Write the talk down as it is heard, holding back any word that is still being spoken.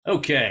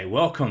Okay,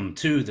 welcome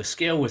to the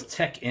Scale with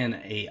Tech and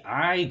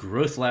AI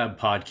Growth Lab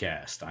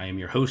podcast. I am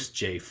your host,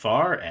 Jay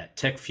Farr at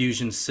Tech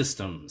Fusion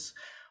Systems.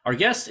 Our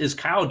guest is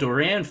Kyle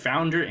Doran,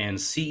 founder and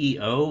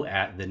CEO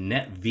at the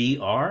Net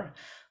VR.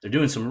 They're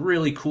doing some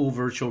really cool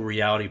virtual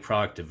reality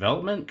product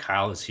development.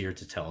 Kyle is here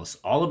to tell us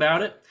all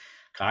about it.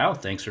 Kyle,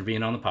 thanks for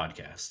being on the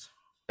podcast.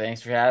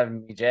 Thanks for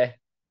having me, Jay.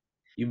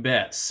 You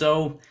bet.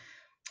 So,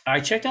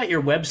 I checked out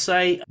your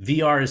website.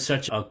 VR is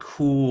such a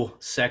cool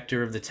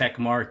sector of the tech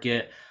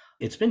market.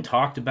 It's been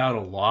talked about a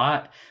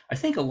lot. I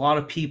think a lot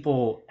of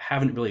people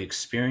haven't really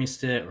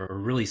experienced it or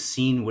really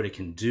seen what it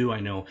can do. I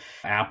know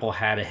Apple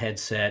had a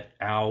headset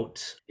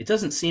out. It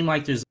doesn't seem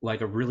like there's like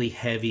a really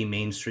heavy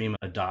mainstream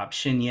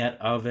adoption yet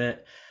of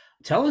it.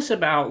 Tell us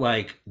about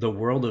like the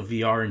world of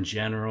VR in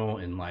general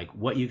and like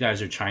what you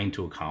guys are trying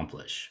to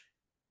accomplish.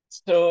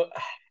 So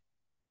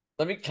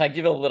can I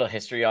give a little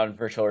history on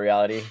virtual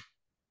reality?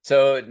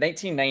 So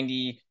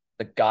 1990,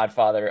 the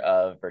godfather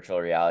of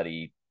virtual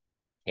reality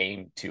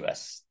came to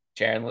us.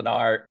 Jaron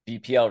Lennart,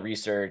 VPL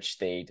Research,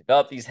 they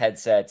developed these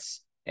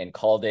headsets and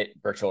called it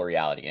virtual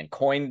reality and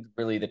coined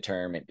really the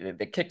term.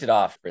 They kicked it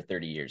off for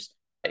 30 years.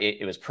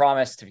 It was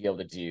promised to be able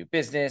to do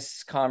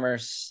business,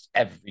 commerce,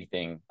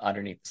 everything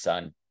underneath the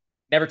sun.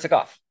 Never took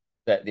off.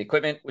 The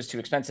equipment was too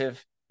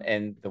expensive,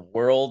 and the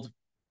world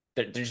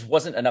there just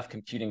wasn't enough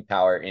computing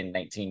power in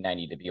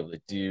 1990 to be able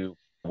to do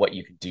what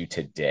you can do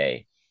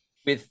today.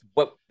 With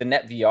what the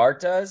Net VR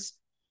does,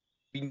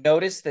 we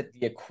noticed that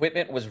the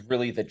equipment was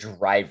really the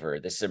driver,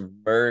 this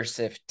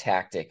immersive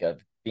tactic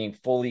of being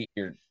fully,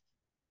 your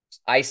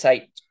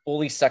eyesight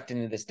fully sucked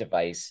into this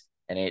device,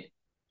 and it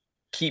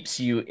keeps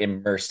you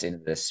immersed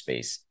into this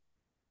space.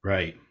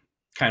 Right.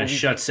 Kind What of we've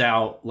shuts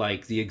out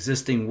like the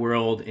existing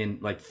world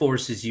and like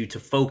forces you to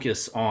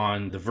focus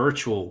on the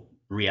virtual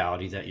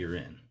reality that you're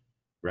in.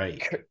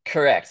 Right.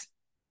 Correct.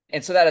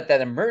 And so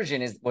that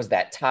immersion was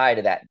that tie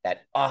to that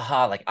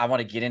aha, like I want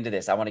to get into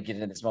this, I want to get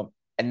into this moment.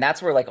 And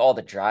that's where like all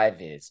the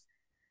drive is.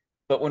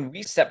 But when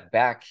we stepped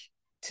back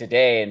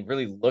today and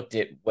really looked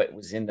at what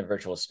was in the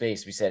virtual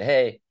space, we said,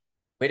 hey,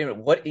 wait a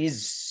minute, what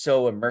is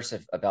so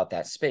immersive about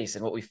that space?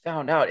 And what we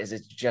found out is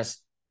it's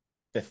just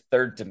the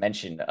third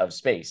dimension of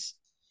space.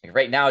 Like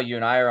right now, you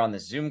and I are on the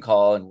Zoom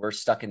call and we're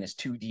stuck in this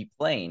 2D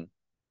plane.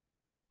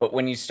 But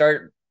when you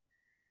start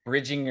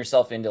bridging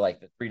yourself into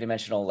like the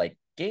three-dimensional like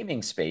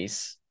gaming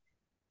space,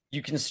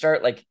 you can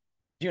start like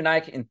you and I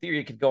in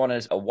theory could go on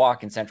a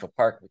walk in Central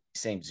Park with the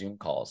same Zoom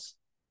calls.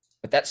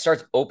 But that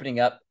starts opening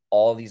up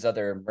all these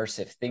other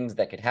immersive things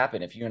that could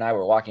happen. If you and I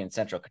were walking in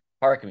Central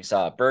Park and we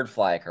saw a bird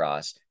fly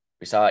across,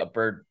 we saw a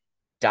bird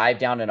dive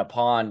down in a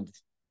pond,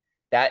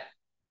 that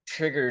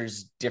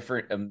triggers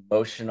different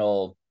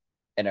emotional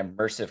and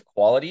immersive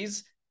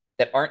qualities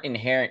that aren't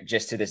inherent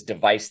just to this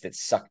device that's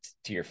sucked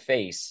to your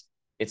face.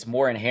 It's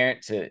more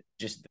inherent to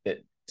just the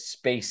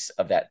space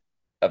of that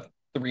of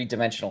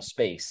three-dimensional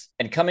space.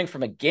 And coming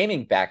from a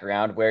gaming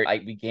background where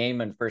we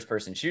game in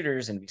first-person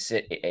shooters and we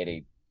sit at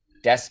a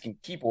desk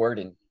and keyboard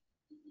and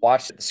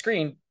watch the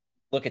screen,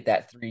 look at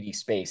that 3D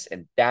space.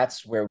 And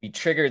that's where we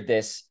triggered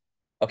this.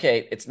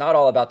 Okay, it's not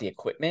all about the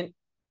equipment,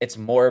 it's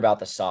more about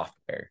the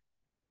software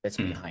that's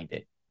Hmm. behind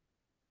it.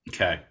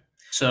 Okay.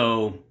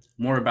 So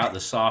more about the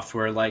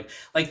software, like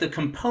the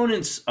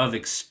components of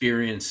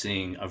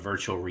experiencing a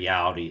virtual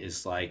reality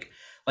is like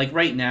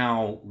right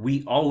now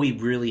we all we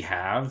really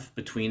have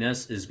between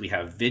us is we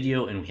have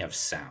video and we have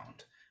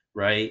sound,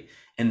 right?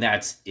 And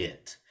that's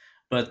it.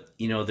 But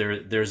you know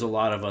there's a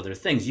lot of other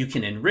things. You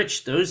can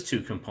enrich those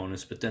two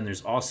components, but then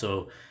there's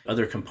also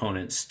other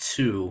components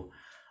too.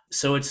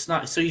 So it's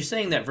not so you're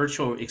saying that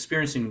virtual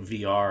experiencing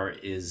VR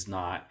is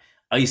not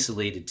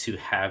isolated to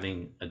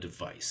having a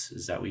device.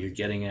 Is that what you're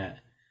getting at?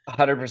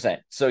 100%.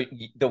 So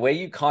the way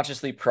you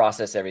consciously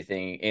process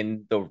everything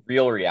in the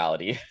real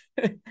reality,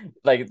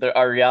 like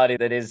our reality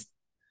that is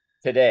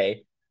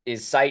today,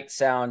 is sight,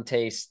 sound,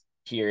 taste,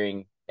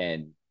 hearing,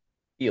 and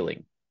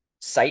feeling.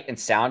 Sight and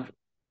sound,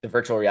 the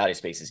virtual reality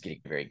space is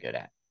getting very good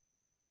at.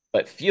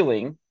 But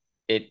feeling,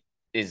 it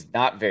is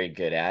not very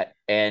good at.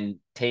 And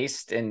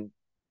taste and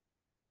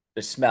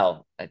the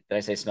smell. Did I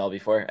say smell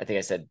before? I think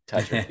I said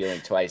touch or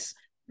feeling twice.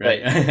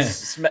 But Right.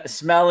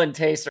 smell and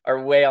taste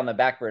are way on the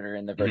back burner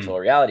in the Mhm. virtual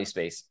reality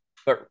space.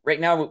 But right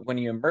now, when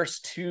you immerse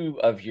two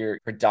of your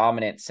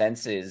predominant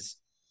senses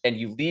and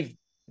you leave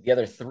the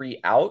other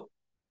three out,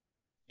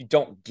 you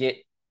don't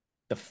get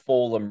the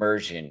full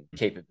immersion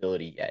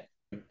capability yet.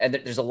 And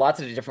there's a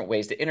lots of different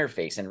ways to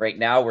interface. And right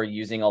now we're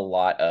using a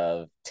lot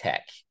of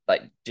tech,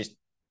 like just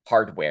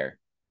hardware,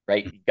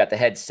 right? You've got the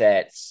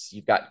headsets,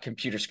 you've got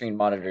computer screen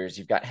monitors,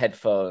 you've got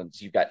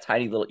headphones, you've got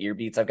tiny little ear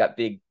beats. I've got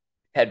big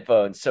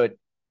headphones. So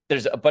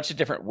there's a bunch of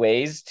different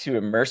ways to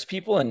immerse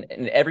people, and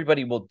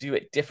everybody will do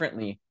it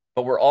differently,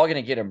 but we're all going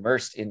to get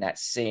immersed in that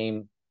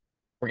same,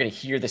 we're going to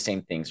hear the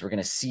same things. We're going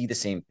to see the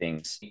same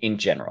things in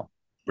general.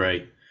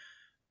 Right.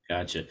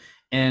 Gotcha.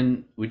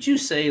 And would you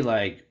say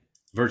like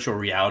virtual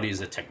reality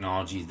is a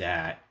technology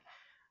that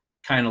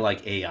kind of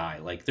like AI,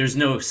 like there's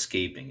no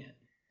escaping it.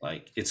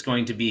 Like it's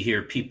going to be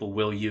here, people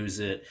will use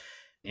it.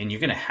 and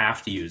you're going to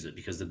have to use it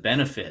because the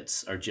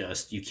benefits are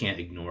just, you can't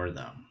ignore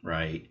them,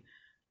 right?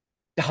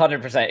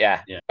 100%.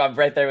 Yeah. Yeah, I'm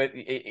right there with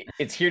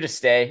it's here to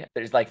stay.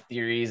 There's like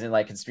theories and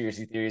like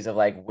conspiracy theories of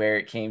like where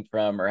it came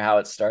from or how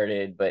it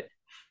started, but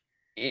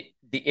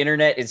the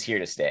internet is here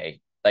to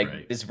stay. Like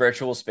right. this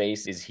virtual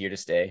space is here to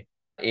stay.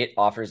 It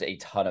offers a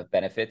ton of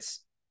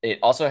benefits. It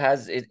also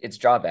has its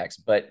drawbacks,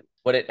 but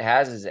what it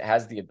has is it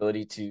has the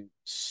ability to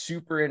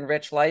super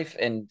enrich life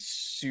and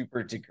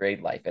super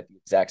degrade life at the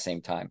exact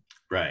same time.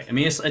 Right. I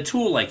mean, it's a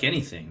tool like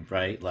anything,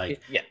 right?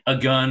 Like Yeah. a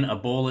gun, a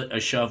bullet, a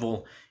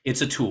shovel.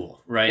 It's a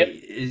tool, right?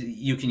 Yep.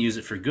 You can use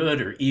it for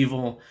good or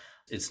evil.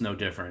 It's no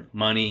different.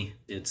 Money,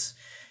 it's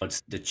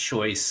the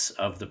choice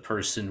of the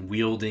person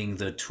wielding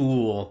the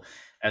tool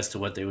as to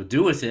what they would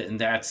do with it. And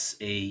that's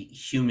a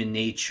human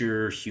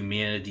nature,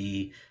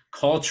 humanity,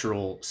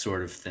 cultural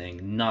sort of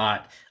thing,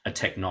 not a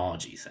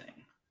technology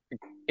thing.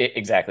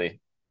 Exactly.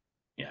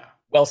 Yeah.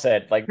 Well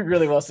said. Like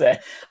really well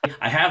said.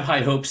 I have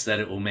high hopes that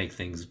it will make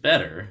things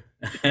better,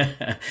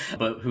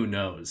 but who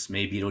knows?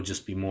 Maybe it'll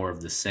just be more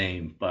of the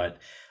same. But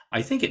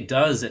I think it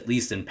does at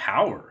least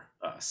empower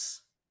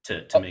us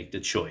to make the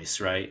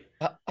choice, right?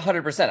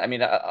 100%. I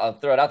mean, I'll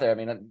throw it out there. I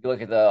mean, you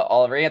look at the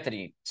Oliver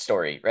Anthony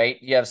story, right?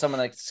 You have someone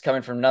that's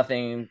coming from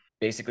nothing,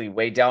 basically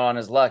way down on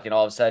his luck, and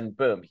all of a sudden,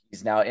 boom,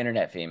 he's now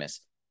internet famous.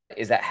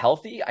 Is that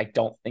healthy? I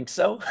don't think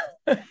so.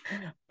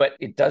 But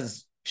it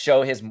does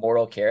show his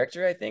moral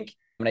character, I think.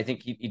 I mean, I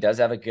think he does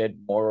have a good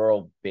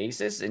moral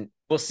basis, and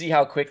we'll see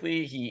how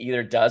quickly he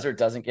either does or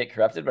doesn't get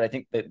corrupted. But I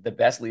think that the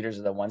best leaders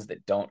are the ones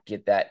that don't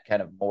get that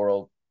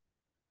moral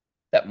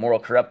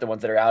corrupt, the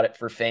ones that are out it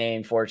for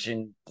fame,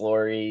 fortune,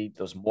 glory,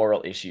 those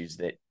moral issues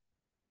that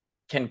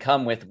can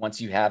come with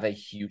once you have a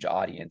huge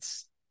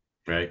audience.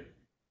 Right.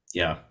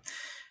 Yeah.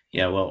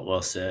 Yeah.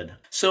 Well said.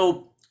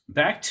 So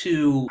back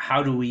to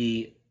how do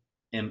we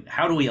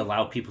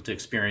allow people to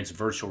experience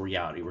virtual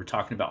reality? We're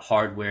talking about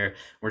hardware.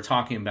 We're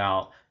talking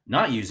about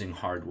not using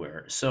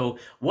hardware. So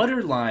what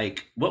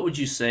would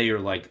you say are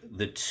like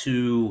the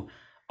two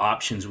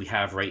options we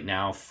have right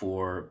now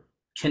for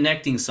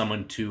connecting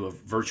someone to a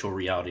virtual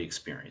reality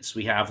experience?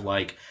 We have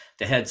like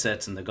the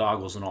headsets and the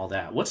goggles and all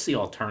that. What's the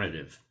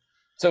alternative?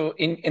 So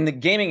in the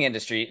gaming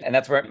industry, and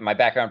that's where my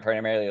background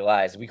primarily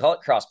lies, we call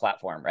it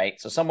cross-platform, right?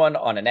 So someone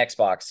on an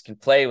Xbox can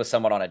play with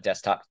someone on a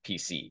desktop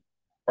PC,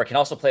 or can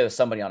also play with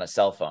somebody on a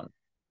cell phone.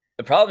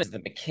 The problem is the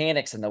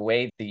mechanics and the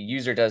way the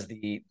user does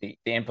the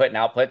input and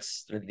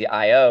outputs through the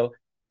IO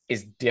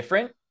is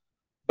different.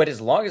 But as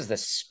long as the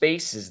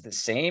space is the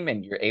same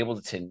and you're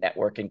able to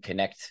network and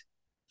connect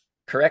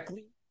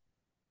correctly,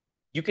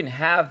 you can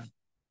have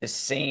the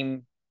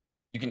same,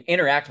 you can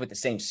interact with the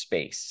same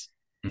space,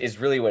 is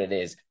really what it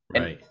is.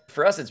 And Right.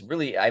 for us, it's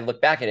really, I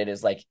look back at it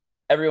as like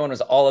everyone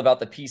was all about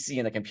the PC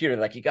and the computer.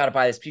 Like, you got to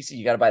buy this PC,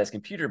 you got to buy this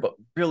computer. But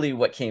really,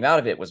 what came out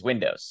of it was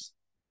Windows,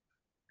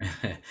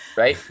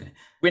 right?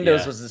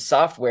 Windows Yeah. was the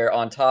software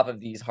on top of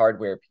these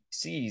hardware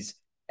PCs.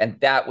 And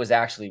that was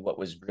actually what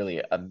was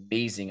really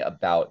amazing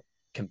about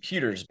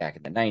computers back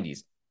in the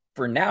 90s.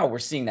 For now, we're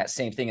seeing that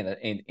same thing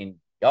in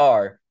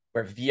VR,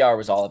 where VR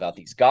was all about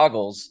these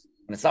goggles.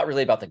 And it's not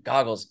really about the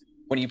goggles.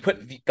 When you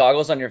put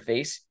goggles on your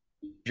face,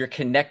 you're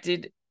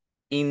connected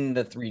in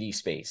the 3D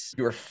space.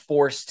 You're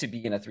forced to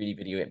be in a 3D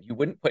video game. You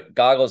wouldn't put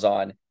goggles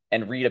on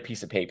and read a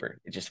piece of paper.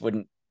 It just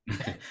wouldn't.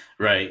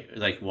 Right.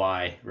 Like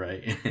why?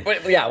 Right.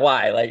 But yeah,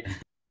 why? Like,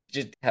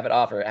 just have it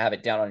off or have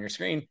it down on your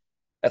screen.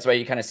 That's why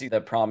you kind of see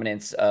the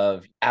prominence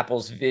of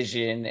Apple's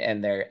vision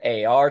and their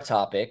AR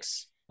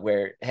topics,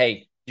 where,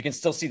 hey, you can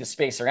still see the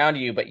space around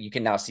you, but you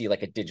can now see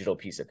like a digital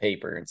piece of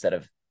paper instead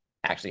of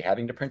actually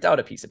having to print out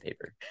a piece of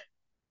paper.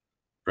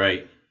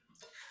 Right.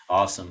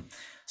 Awesome.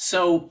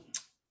 So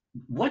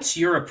what's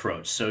your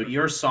approach? So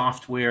your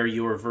software,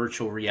 your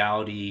virtual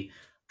reality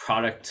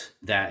product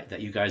that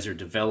you guys are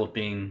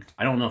developing.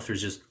 I don't know if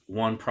there's just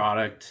one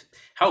product.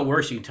 How it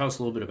works, you can tell us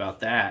a little bit about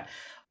that.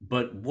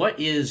 But what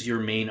is your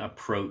main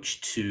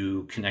approach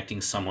to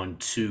connecting someone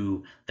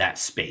to that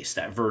space,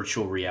 that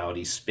virtual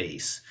reality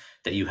space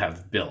that you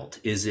have built?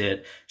 Is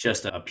it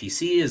just a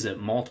PC? Is it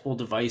multiple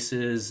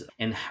devices?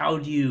 And how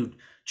do you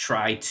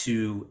try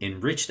to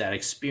enrich that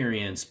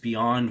experience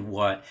beyond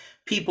what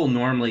people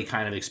normally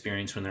kind of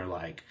experience when they're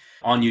like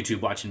on YouTube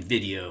watching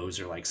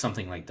videos or like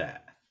something like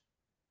that?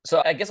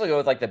 So I guess I'll go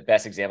with like the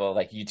best example of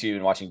like YouTube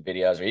and watching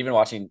videos or even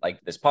watching like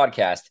this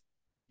podcast.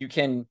 You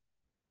can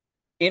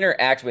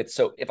interact with.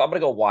 So if I'm gonna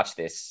go watch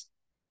this,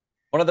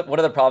 one of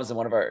the problems in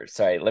one of our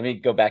sorry, let me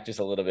go back just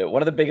a little bit.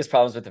 One of the biggest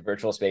problems with the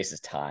virtual space is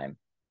time.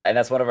 And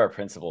that's one of our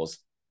principles.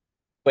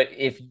 But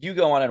if you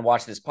go on and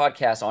watch this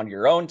podcast on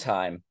your own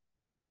time,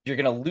 you're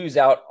going to lose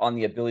out on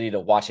the ability to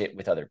watch it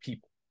with other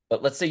people.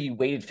 But let's say you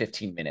waited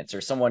 15 minutes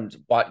or someone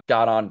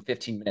got on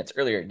 15 minutes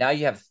earlier. Now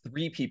you have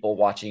three people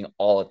watching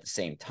all at the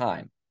same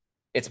time.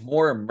 It's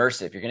more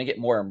immersive. You're going to get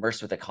more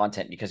immersed with the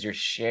content because you're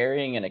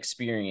sharing an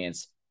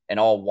experience and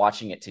all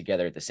watching it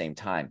together at the same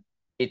time.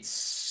 It's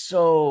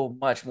so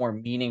much more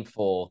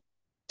meaningful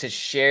to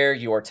share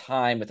your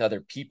time with other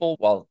people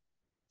while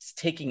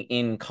taking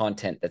in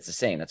content that's the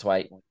same. That's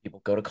why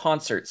people go to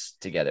concerts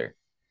together.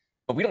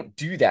 but we don't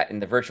do that in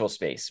the virtual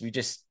space.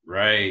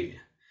 Right.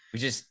 We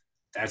just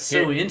That's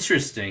so here,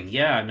 interesting.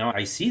 Yeah, no,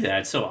 I see that.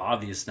 It's so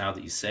obvious now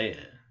that you say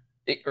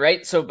it.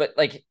 right? So, but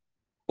like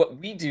what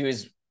we do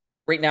is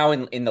right now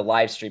in the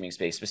live streaming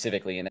space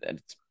specifically, and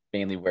it's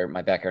mainly where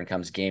my background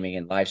comes, gaming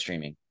and live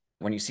streaming.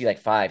 When you see like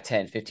 5,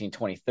 10, 15,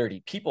 20,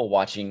 30 people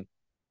watching,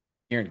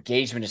 your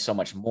engagement is so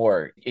much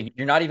more. And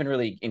you're not even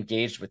really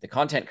engaged with the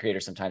content creator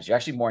sometimes. You're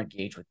actually more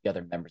engaged with the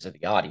other members of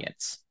the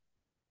audience.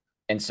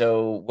 And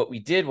so what we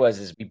did was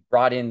is we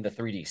brought in the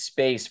 3D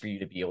space for you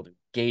to be able to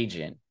engage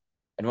in.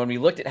 And when we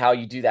looked at how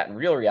you do that in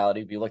real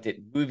reality, we looked at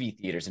movie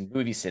theaters and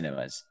movie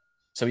cinemas.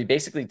 So we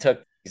basically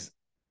took these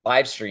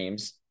live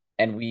streams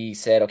and we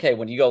said, okay,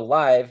 when you go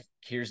live,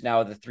 here's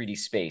now the 3D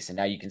space, and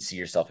now you can see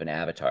yourself in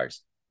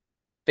avatars.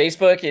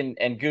 Facebook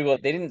and Google,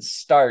 they didn't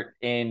start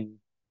in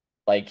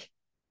like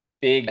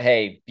big,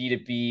 hey,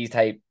 B2B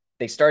type.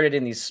 They started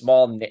in these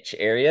small niche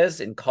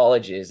areas in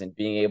colleges and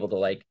being able to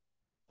like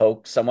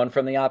poke someone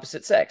from the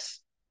opposite sex.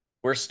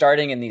 We're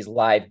starting in these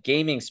live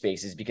gaming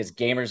spaces because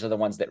gamers are the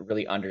ones that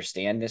really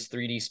understand this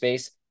 3D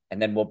space.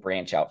 And then we'll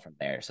branch out from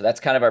there. So that's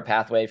kind of our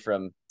pathway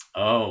from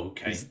Oh,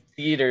 okay. these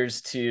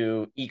theaters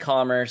to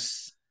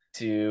e-commerce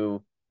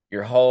to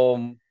your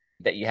home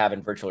that you have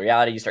in virtual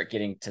reality. You start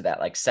getting to that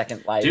like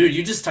second life. Dude,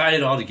 you just tied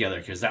it all together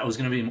because that was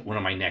going to be one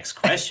of my next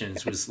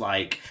questions was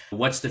like,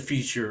 what's the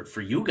future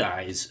for you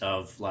guys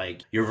of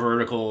like your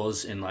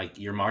verticals and like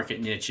your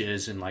market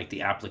niches and like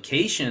the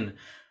application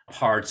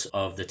parts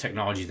of the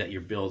technology that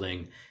you're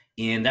building?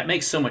 And that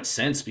makes so much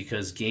sense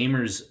because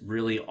gamers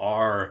really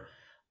are,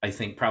 I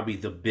think, probably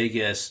the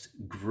biggest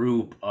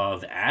group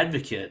of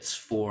advocates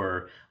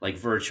for like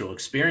virtual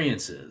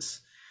experiences.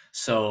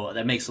 So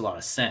that makes a lot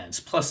of sense.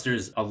 Plus,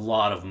 there's a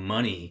lot of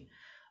money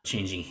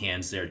changing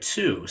hands there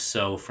too.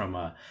 So from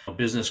a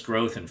business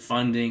growth and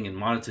funding and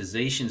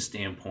monetization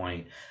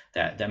standpoint,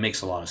 that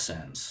makes a lot of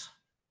sense.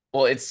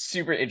 Well, it's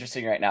super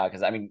interesting right now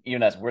because I mean,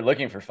 even us, we're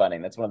looking for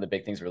funding. That's one of the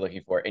big things we're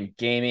looking for. And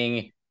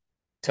gaming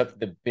took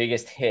the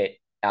biggest hit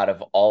out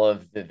of all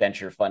of the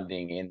venture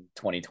funding in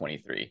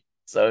 2023.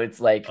 So it's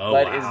like, Oh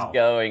what is wow.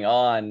 going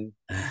on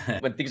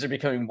when things are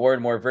becoming more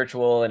and more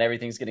virtual and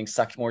everything's getting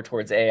sucked more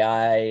towards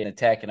AI and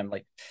tech? And I'm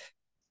like,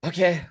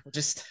 okay, we'll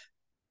just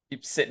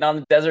keep sitting on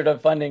the desert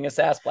of funding a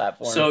SaaS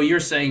platform. So you're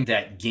saying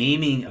that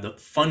gaming, the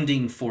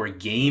funding for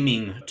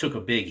gaming took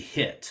a big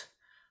hit.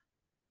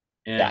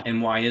 Yeah.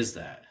 And why is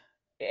that?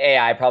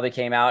 AI probably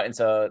came out, and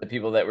so the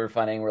people that were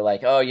funding were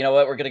like, "Oh, you know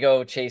what? We're gonna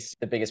go chase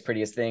the biggest,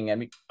 prettiest thing." I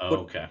mean, Oh, when,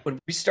 okay. when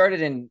we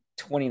started in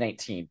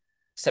 2019,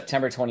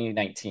 September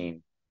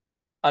 2019,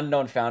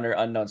 unknown founder,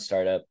 unknown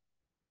startup,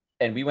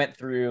 and we went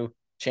through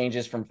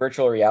changes from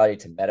virtual reality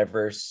to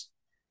metaverse,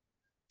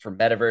 from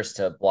metaverse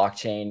to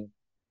blockchain,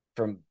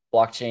 from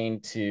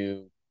blockchain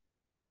to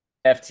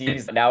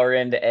NFTs. Now we're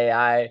into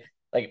AI.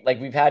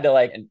 Like we've had to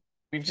like, and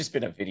we've just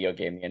been a video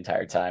game the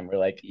entire time. We're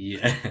like,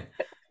 Yeah.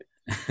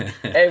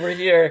 "Hey, we're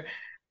here."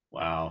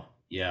 Wow.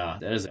 Yeah,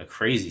 that is a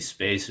crazy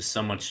space.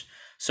 There's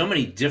so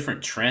many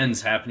different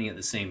trends happening at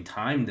the same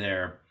time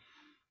there.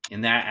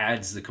 And that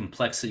adds the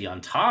complexity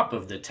on top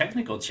of the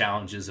technical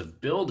challenges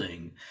of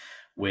building,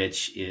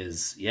 which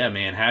is, yeah,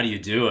 man, how do you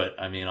do it?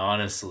 I mean,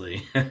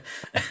 honestly,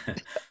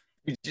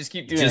 We just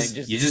keep doing it.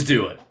 you just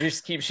do it.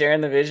 Just keep sharing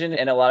the vision,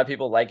 and a lot of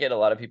people like it. A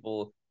lot of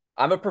people,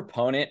 I'm a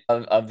proponent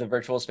of the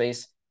virtual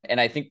space,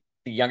 and I think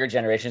the younger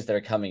generations that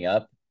are coming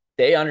up,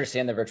 they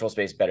understand the virtual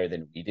space better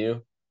than we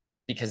do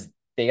because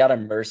they got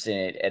immersed in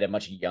it at a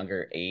much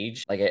younger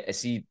age. Like I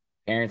see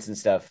parents and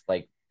stuff,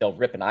 like they'll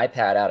rip an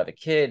iPad out of a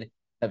kid.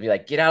 They'll be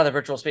like, get out of the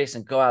virtual space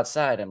and go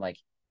outside. I'm like,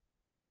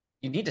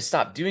 you need to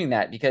stop doing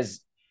that because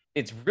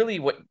it's really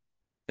what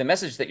the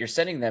message that you're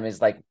sending them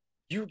is like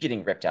you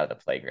getting ripped out of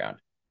the playground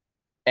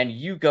and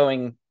you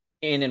going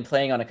in and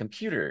playing on a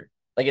computer.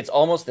 Like it's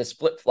almost this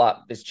flip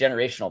flop, this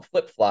generational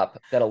flip flop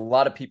that a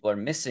lot of people are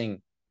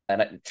missing.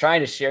 And I'm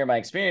trying to share my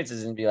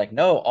experiences and be like,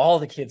 no, all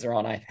the kids are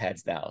on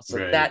iPads now. So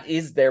Right, that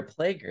is their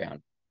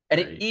playground. And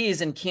it right.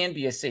 is and can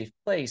be a safe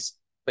place.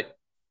 But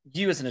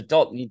you as an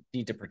adult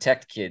need to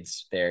protect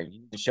kids there.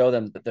 You need to show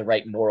them the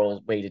right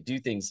moral way to do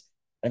things.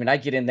 I mean, I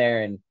get in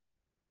there and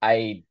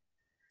I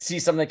see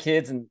some of the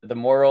kids and the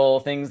moral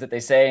things that they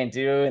say and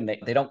do, and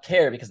they don't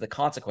care because the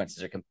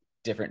consequences are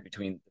different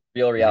between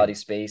the real reality Mhm.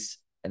 space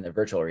and the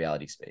virtual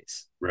reality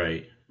space.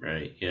 Right,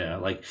 right. Yeah,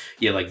 like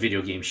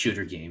video game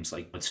shooter games.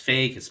 Like it's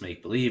fake, it's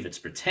make believe, it's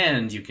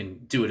pretend. You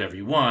can do whatever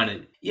you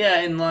want.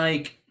 Yeah, and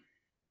like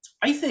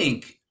I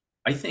think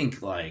I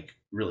think like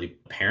really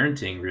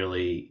parenting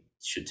really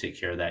should take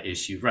care of that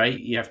issue, right?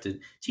 You have to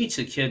teach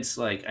the kids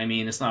like I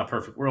mean, it's not a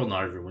perfect world,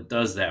 not everyone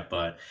does that,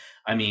 but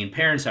I mean,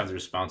 parents have the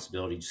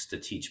responsibility just to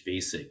teach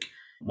basic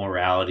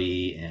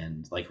morality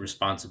and like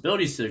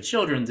responsibilities to their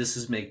children. This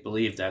is make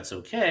believe, that's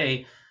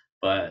okay,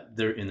 but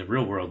they're in the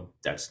real world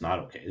that's not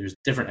okay. There's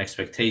different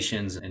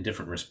expectations and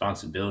different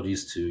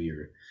responsibilities to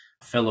your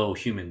fellow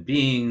human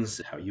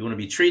beings, how you want to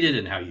be treated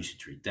and how you should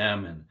treat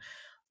them and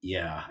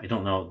yeah, I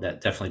don't know.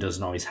 That definitely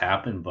doesn't always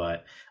happen,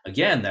 but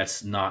again,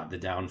 that's not the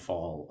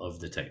downfall of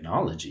the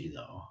technology,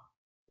 though.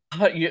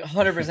 You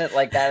 100%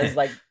 like that is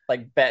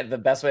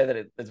the best way that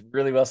it's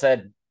really well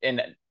said.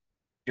 And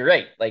you're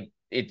right. Like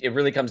it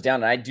really comes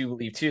down, and I do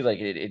believe too, like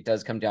it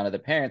does come down to the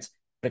parents.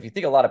 But if you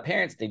think a lot of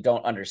parents, they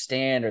don't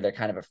understand, or they're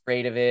kind of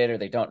afraid of it, or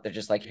they're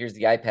just like, here's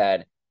the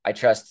iPad. I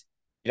trust,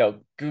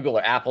 Google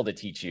or Apple to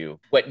teach you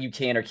what you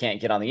can or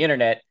can't get on the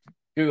internet.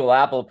 Google,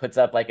 Apple puts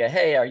up like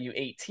hey, are you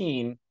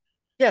 18?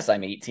 Yes,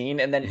 I'm 18.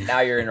 And then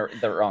now you're in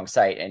the wrong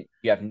site and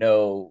you have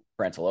no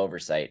parental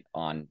oversight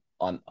on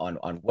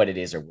what it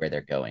is or where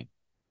they're going.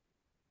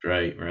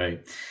 Right,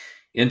 right.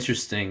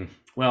 Interesting.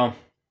 Well,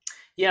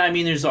 yeah, I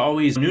mean, there's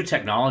always new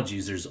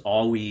technologies. There's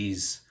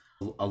always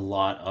a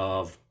lot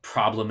of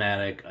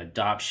problematic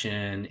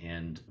adoption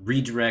and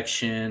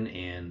redirection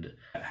and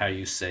how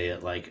you say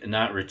it, like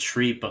not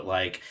retreat, but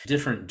like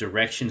different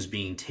directions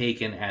being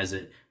taken as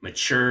it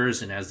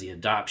matures and as the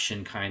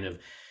adoption kind of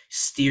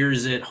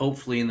steers it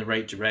hopefully in the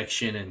right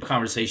direction. And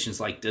conversations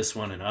like this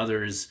one and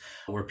others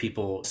where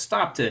people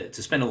stop to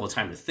spend a little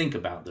time to think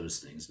about those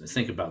things, to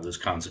think about those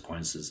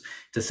consequences,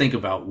 to think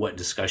about what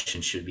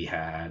discussion should be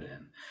had.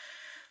 And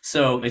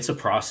so it's a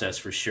process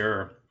for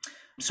sure.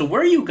 So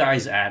where are you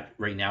guys at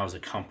right now as a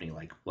company?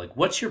 Like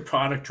what's your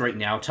product right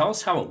now? Tell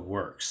us how it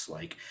works.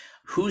 Like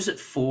who's it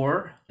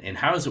for and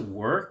how does it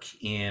work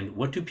and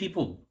what do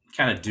people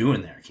kind of do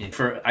in there?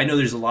 I know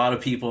there's a lot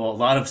of people, a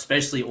lot of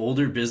especially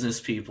older business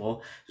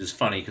people. It's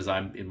funny because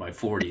I'm in my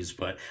 40s,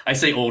 but I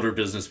say older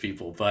business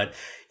people, but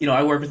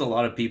I work with a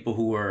lot of people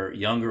who are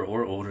younger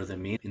or older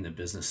than me in the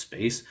business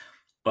space.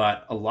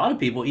 But a lot of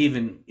people,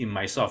 even in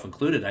myself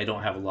included, I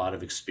don't have a lot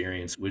of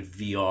experience with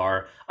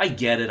VR. I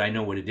get it, I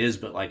know what it is,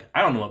 but like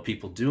I don't know what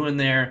people do in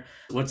there.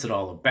 What's it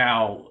all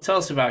about? Tell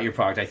us about your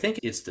product. I think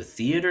it's the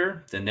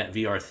theater, the Net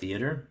VR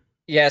theater.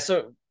 Yeah,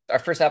 so our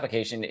first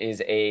application is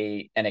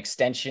an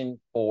extension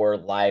for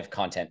live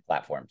content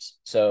platforms.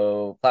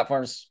 So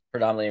platforms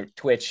predominantly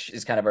Twitch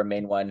is kind of our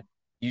main one.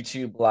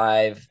 YouTube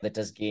Live that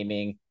does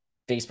gaming.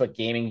 Facebook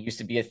gaming used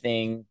to be a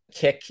thing.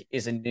 Kick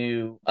is a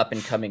new up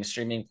and coming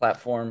streaming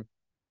platform.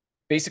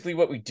 Basically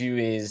what we do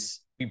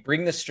is we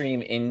bring the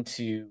stream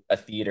into a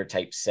theater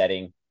type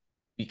setting.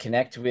 We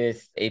connect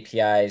with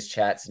APIs,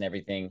 chats, and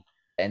everything.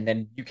 And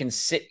then you can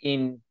sit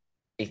in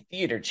a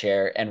theater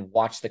chair and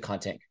watch the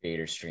content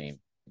creator stream.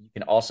 You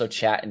can also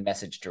chat and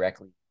message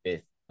directly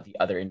with the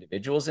other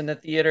individuals in the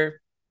theater.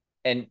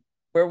 And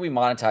where we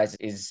monetize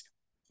is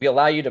we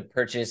allow you to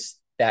purchase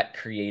that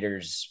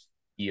creator's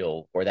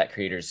feel or that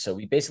creator's. So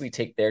we basically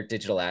take their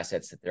digital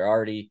assets that they're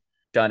already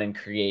done and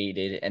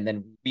created, and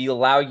then we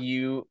allow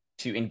you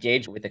to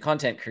engage with the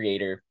content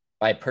creator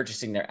by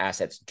purchasing their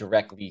assets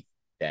directly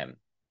them,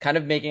 kind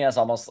of making us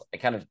almost, I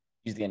kind of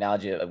use the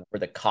analogy of we're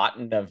the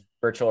cotton of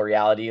virtual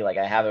reality. Like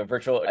I have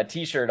a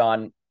t-shirt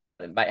on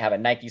that might have a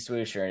Nike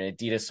swoosh or an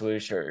Adidas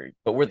swoosh,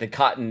 but we're the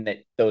cotton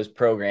that those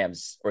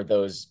programs or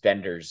those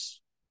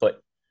vendors put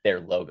their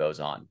logos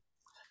on.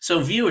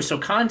 So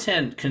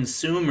content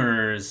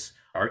consumers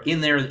are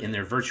in there in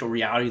their virtual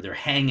reality. They're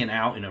hanging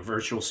out in a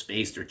virtual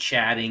space. They're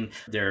chatting.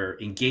 They're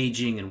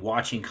engaging and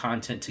watching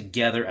content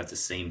together at the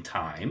same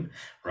time,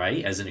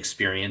 right? As an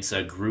experience,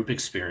 a group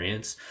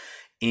experience.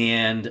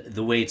 And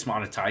the way it's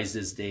monetized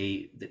is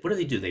what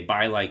do? They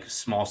buy like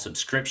small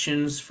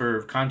subscriptions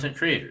for content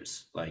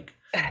creators.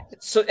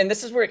 And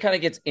this is where it kind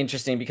of gets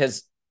interesting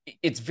because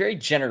it's very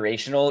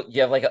generational.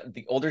 You have like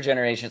the older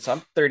generation. So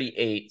I'm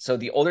 38. So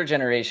the older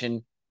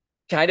generation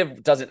kind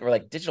of doesn't, we're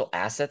like digital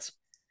assets.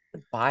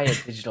 Buy a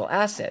digital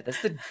asset.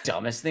 That's the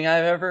dumbest thing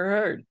I've ever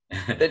heard.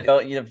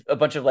 That a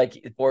bunch of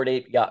like Bored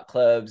Ape Yacht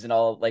Clubs and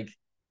all like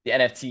the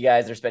NFT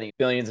guys are spending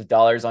billions of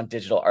dollars on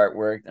digital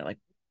artwork. They're like,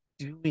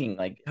 doing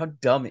like how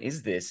dumb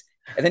is this?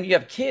 And then you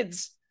have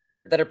kids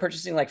that are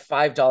purchasing like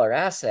 $5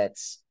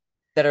 assets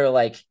that are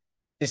like,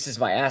 this is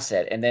my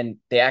asset, and then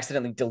they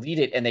accidentally delete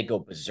it and they go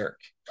berserk.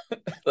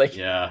 Like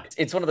Yeah.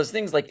 it's one of those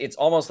things, like it's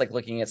almost like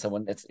looking at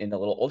someone that's in the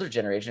little older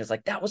generation. It's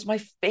like, that was my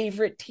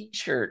favorite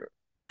t-shirt.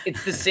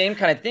 It's the same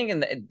kind of thing,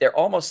 and they're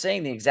almost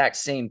saying the exact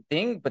same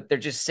thing, but they're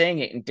just saying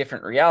it in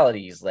different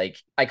realities. Like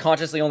I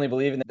consciously only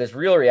believe in this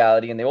real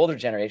reality in the older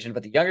generation,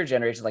 but the younger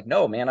generation is like,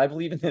 no man, I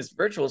believe in this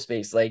virtual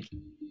space. Like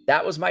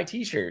that was my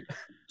t-shirt.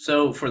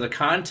 So for the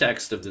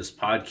context of this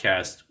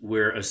podcast,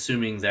 we're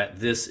assuming that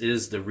this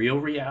is the real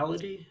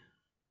reality.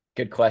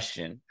 Good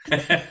question.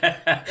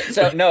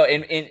 So no,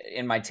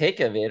 in my take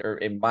of it, or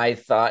in my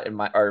thought, in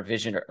our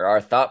vision or our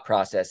thought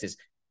process is,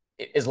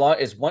 as long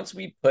as once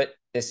we put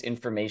this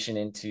information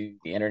into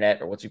the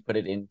internet or once we put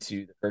it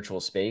into the virtual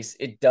space,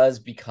 it does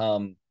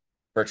become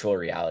virtual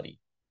reality.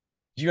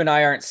 You and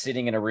I aren't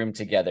sitting in a room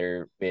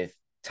together with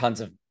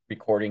tons of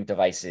recording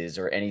devices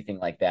or anything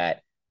like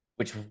that,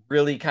 which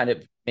really kind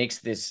of makes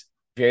this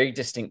very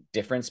distinct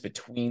difference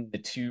between the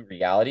two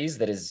realities.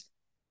 That is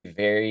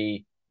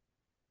very,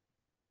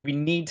 we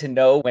need to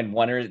know when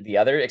one or the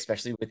other,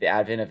 especially with the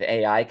advent of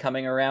AI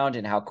coming around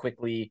and how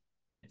quickly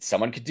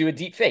someone could do a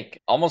deep fake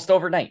almost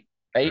overnight,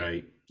 right?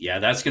 Right. Yeah,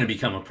 that's going to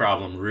become a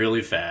problem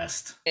really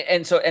fast.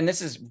 And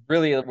this is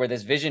really where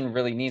this vision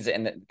really needs it.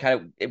 And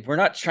kind of, we're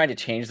not trying to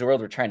change the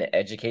world, we're trying to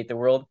educate the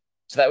world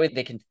so that way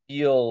they can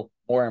feel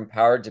more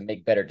empowered to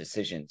make better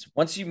decisions.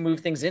 Once you move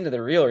things into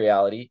the real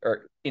reality or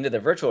into the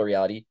virtual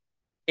reality,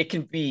 it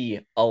can be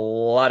a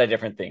lot of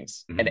different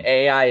things. And Mhm.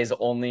 AI is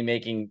only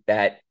making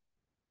that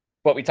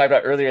what we talked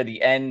about earlier,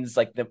 the ends,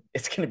 like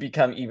it's going to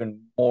become even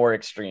more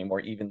extreme or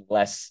even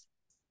less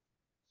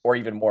or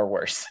even more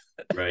worse.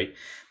 Right.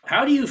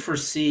 How do you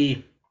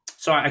foresee?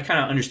 So I kind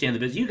of understand the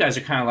business. You guys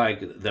are kind of like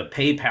the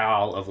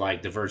PayPal of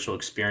like the virtual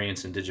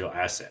experience and digital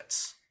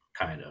assets,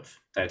 kind of.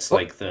 That's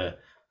We're, like the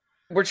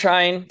we're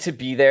trying to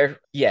be there.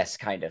 Yes,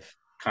 kind of.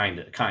 kind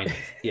of.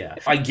 Yeah.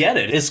 I get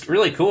it. It's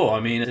really cool. I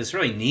mean, it's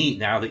really neat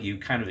now that you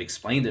kind of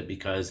explained it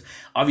because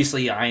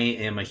obviously I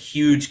am a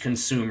huge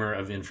consumer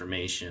of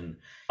information.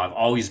 I've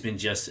always been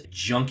just a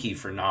junkie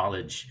for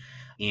knowledge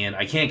and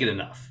I can't get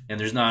enough. And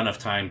there's not enough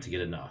time to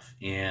get enough.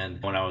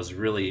 And when I was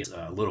really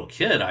a little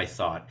kid, I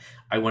thought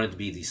I wanted to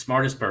be the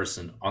smartest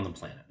person on the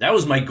planet. That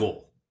was my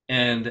goal.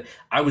 And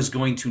I was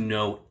going to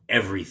know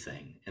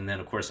everything. And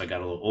then, of course, I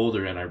got a little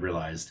older and I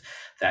realized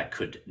that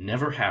could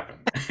never happen.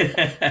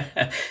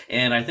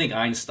 And I think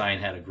Einstein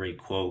had a great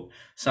quote,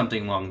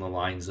 something along the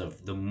lines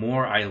of the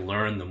more I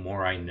learn, the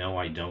more I know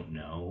I don't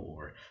know,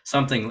 or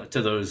something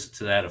to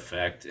that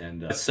effect.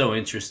 And it's so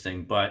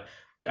interesting. But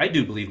I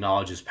do believe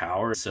knowledge is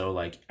power. So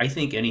like I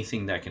think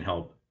anything that can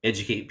help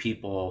educate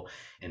people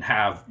and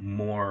have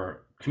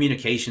more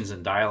communications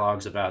and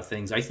dialogues about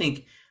things, I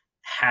think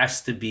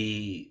has to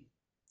be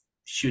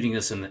shooting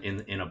us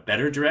in a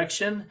better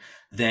direction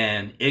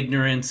than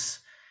ignorance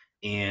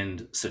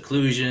and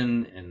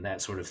seclusion and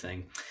that sort of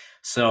thing.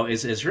 So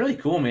it's really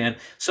cool, man.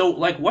 So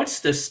like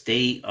what's the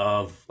state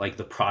of like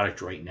the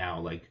product right now?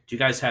 Like do you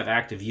guys have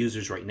active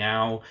users right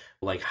now?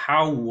 Like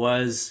how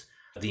was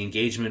the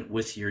engagement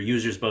with your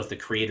users, both the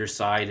creator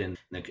side and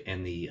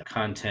the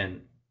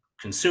content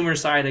consumer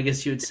side, I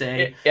guess you would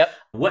say? Yep.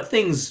 What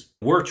things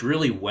worked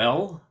really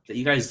well that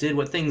you guys did?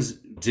 What things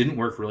didn't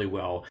work really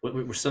well? What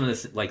were some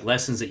of the like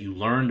lessons that you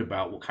learned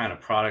about what kind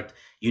of product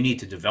you need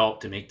to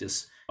develop to make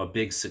this a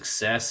big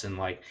success? And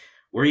like,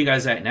 where are you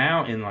guys at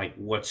now? And like,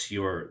 what's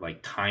your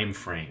like time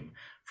frame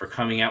for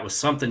coming out with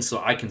something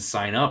so I can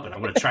sign up and I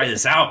want to try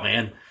this out,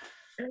 man?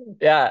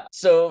 Yeah.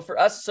 So for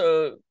us,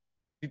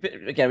 we've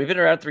been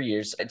around 3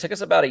 years. It took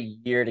us about a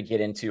year to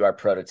get into our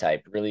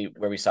prototype, really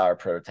where we saw our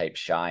prototype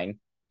shine.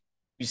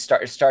 We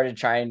started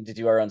trying to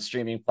do our own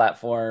streaming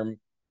platform.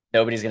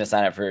 Nobody's going to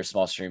sign up for a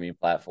small streaming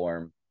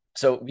platform.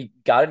 So we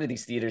got into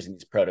these theaters and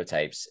these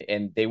prototypes,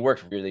 and they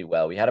worked really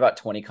well. We had about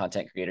 20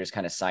 content creators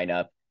kind of sign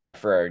up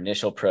for our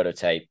initial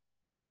prototype.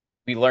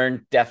 We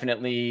learned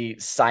definitely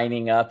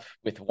signing up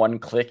with one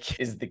click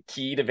is the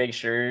key to make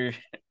sure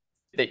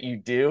that you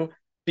do.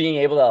 Being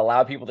able to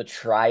allow people to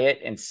try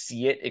it and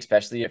see it,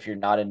 especially if you're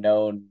not a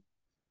known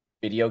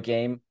video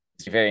game,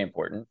 is very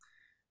important.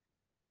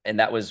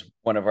 And that was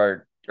one of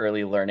our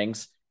early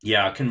learnings.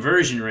 Yeah,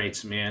 conversion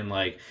rates, man.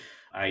 Like,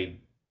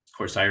 of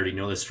course, I already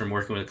know this from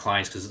working with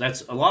clients because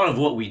that's a lot of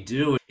what we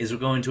do is we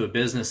go into a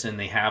business and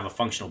they have a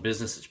functional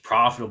business that's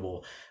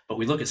profitable, but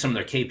we look at some of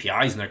their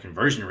KPIs and their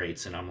conversion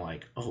rates, and I'm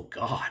like, oh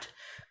God,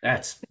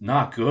 that's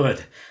not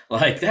good.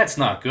 Like, that's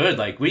not good.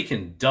 Like, we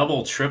can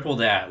double, triple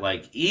that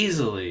like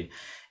easily.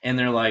 And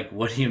they're like,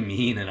 what do you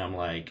mean? And I'm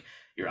like,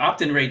 your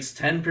opt-in rate's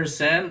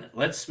 10%.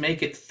 Let's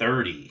make it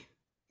 30.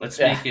 Let's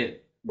Yeah. make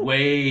it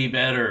way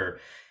better.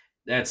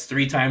 That's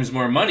three times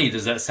more money.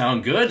 Does that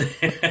sound good?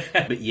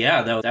 But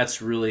yeah, though,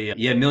 that's really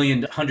yeah,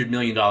 $100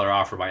 million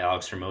offer by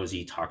Alex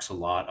Hermosi talks a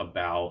lot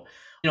about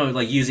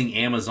like using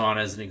Amazon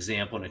as an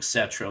example and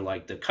etc.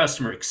 Like the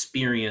customer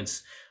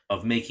experience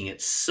of making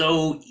it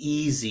so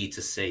easy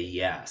to say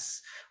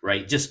yes,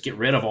 right? Just get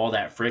rid of all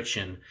that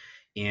friction,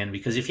 and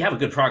because if you have a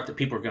good product that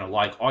people are going to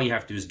like, all you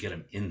have to do is get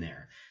them in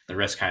there. The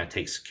rest kind of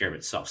takes care of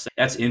itself. So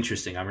that's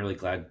interesting. I'm really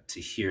glad to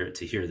hear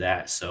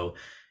that. So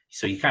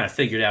you kind of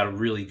figured out a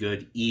really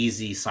good,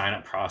 easy sign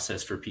up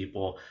process for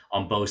people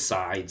on both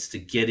sides to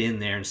get in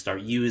there and start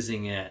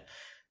using it.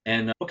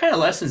 And what kind of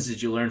lessons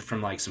did you learn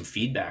from like some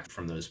feedback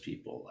from those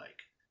people?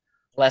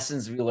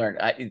 Lessons we learned.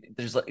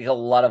 There's like a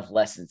lot of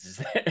lessons.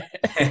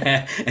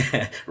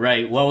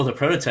 Right. Well, with a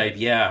prototype,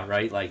 yeah,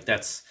 right. Like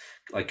that's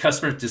like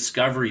customer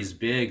discovery is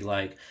big.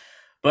 Like,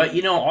 but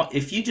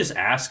if you just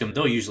ask them,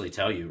 they'll usually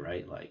tell you,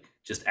 right? Like,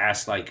 just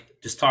ask, like,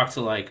 just talk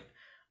to like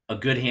a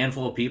good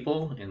handful of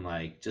people and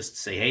like just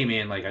say, hey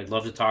man, like I'd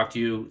love to talk to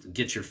you,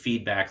 get your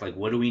feedback. Like,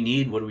 what do we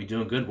need? What are we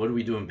doing good? What are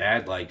we doing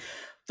bad? Like,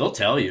 they'll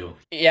tell you.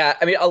 Yeah,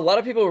 I mean, a lot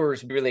of people were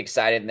really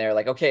excited and they're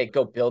like, okay,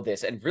 go build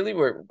this. And really,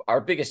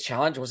 our biggest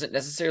challenge wasn't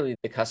necessarily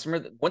the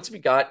customer. Once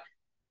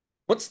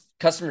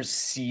customers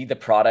see the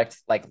product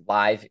like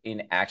live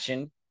in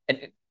action,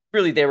 and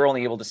really they were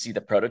only able to see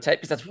the prototype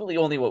because that's really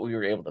only what we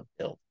were able to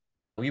build.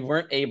 We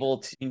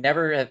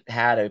never have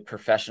had a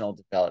professional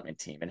development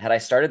team. And had I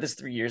started this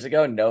 3 years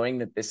ago, knowing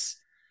that this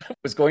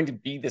was going to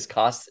be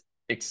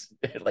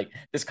like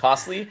this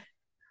costly,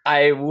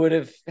 I would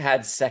have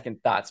had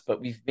second thoughts. But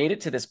we've made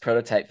it to this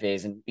prototype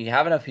phase, and we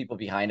have enough people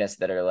behind us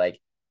that are like,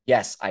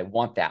 yes, I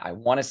want that. I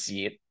want to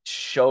see it.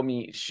 Show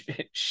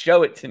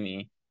it to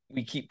me.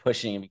 We keep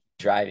pushing and we keep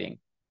driving.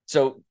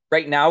 So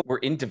right now we're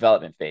in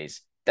development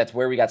phase. that's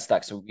where we got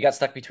stuck. So we got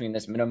stuck between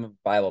this minimum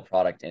viable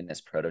product and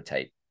this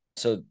prototype.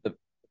 So the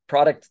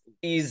product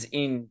is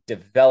in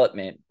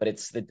development, but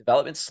it's the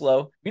development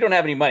slow. We don't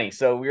have any money.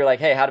 So we were like,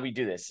 hey, how do we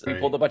do this? We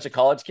pulled Right. a bunch of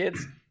college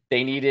kids.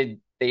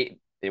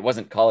 It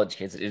wasn't college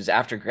kids, it was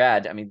after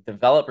grad. I mean,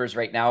 developers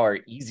right now are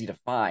easy to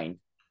find,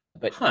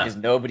 but Huh. because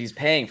nobody's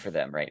paying for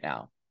them right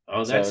now.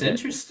 Oh, So that's that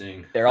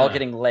interesting. they're all Huh.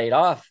 getting laid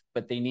off,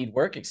 but they need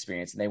work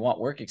experience and they want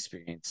work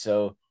experience.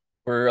 So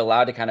we're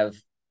allowed to kind of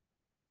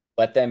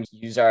let them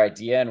use our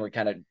idea and we're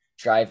kind of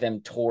drive them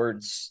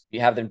towards, we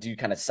have them do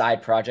kind of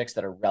side projects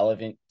that are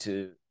relevant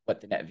to what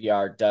the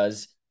NetVR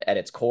does at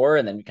its core.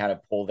 And then we kind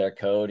of pull their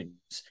code and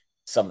use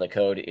some of the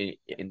code in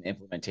the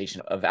implementation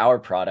of our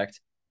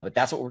product. But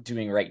that's what we're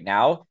doing right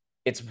now.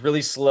 It's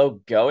really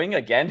slow going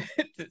again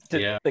to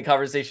Yeah. the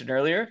conversation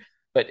earlier,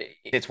 but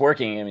it's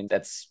working. I mean,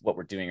 that's what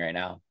we're doing right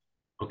now.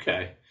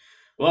 Okay.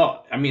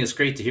 Well, I mean, it's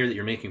great to hear that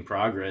you're making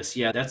progress.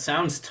 Yeah, that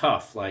sounds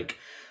tough. Like,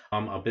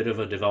 I'm a bit of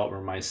a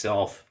developer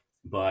myself,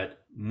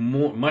 but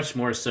much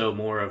more so,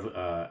 more of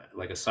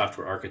like a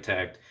software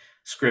architect,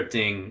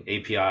 scripting,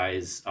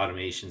 APIs,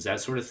 automations,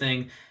 that sort of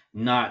thing.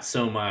 Not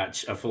so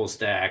much a full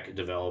stack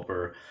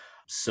developer.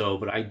 So,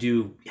 but I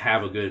do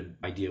have a good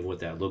idea of what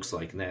that looks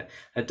like, and that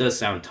does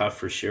sound tough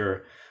for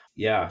sure.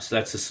 Yeah, so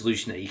that's the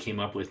solution that you came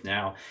up with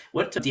now.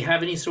 What do you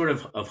have any sort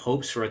of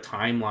hopes for a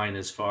timeline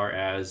as far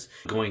as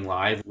going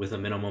live with a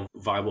minimum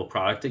viable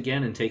product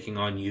again and taking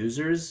on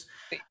users?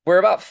 We're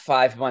about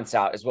 5 months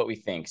out, is what we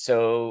think.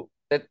 So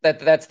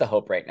that's the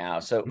hope right now.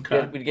 So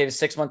Okay. we gave a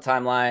 6 month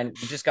timeline.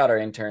 We just got our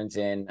interns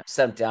in,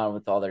 set them down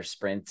with all their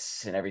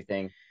sprints and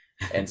everything,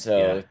 and Yeah.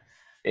 so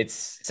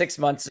it's 6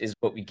 months is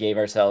what we gave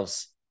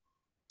ourselves.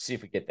 See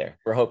if we get there.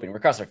 We're hoping. We're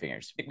crossing our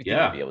fingers. We think we'll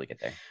Yeah. be able to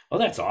get there. Well,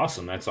 that's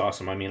awesome. That's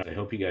awesome. I mean, I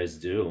hope you guys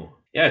do.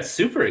 Yeah, it's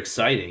super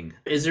exciting.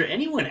 Is there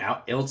anyone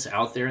else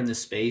out there in the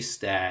space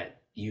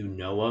that you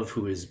know of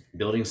who is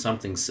building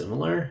something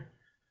similar?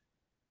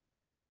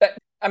 But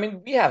I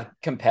mean, we have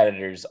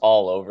competitors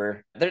all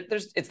over.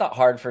 There's it's not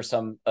hard for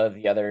some of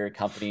the other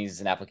companies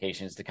and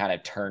applications to kind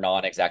of turn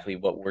on exactly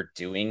what we're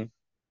doing.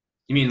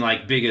 You mean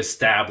like big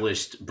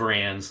established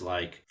brands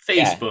like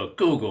Yeah, Facebook,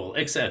 Google,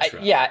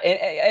 etc.? yeah,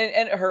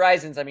 and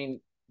Horizons. I mean,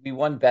 we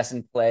won Best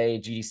in Play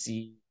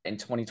GDC in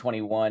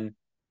 2021,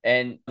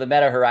 and the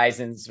Meta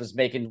Horizons was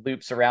making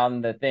loops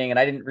around the thing, and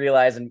I didn't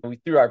realize. And we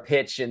threw our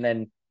pitch, and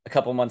then a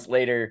couple months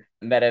later,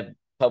 Meta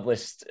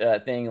published a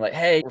thing like,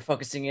 "Hey, we're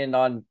focusing in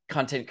on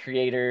content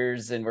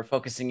creators, and we're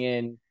focusing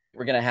in."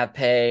 We're gonna have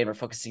pay, and we're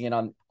focusing in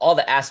on all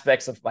the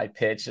aspects of my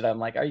pitch. And I'm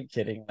like, "Are you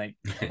kidding?" Like,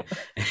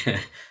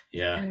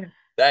 Yeah,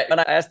 when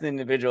I asked the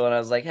individual and I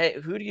was like, "Hey,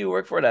 who do you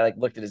work for?" And I like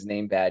looked at his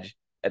name badge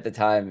at the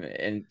time,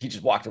 and he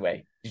just walked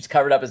away. He just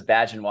covered up his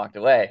badge and walked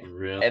away.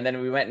 really. And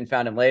then we went and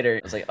found him later.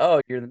 I was like, "Oh,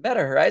 you're the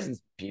Meta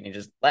Horizons VP," and he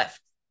just left.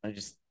 I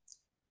just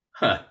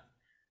Huh.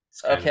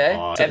 It's kind of okay.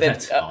 odd. And then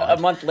That's a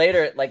odd. month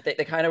later, like they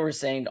kind of were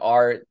saying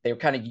they were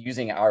kind of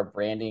using our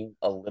branding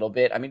a little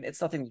bit. I mean,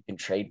 it's nothing you can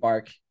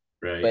trademark,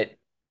 Right. but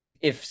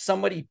if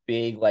somebody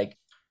big like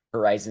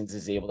Horizons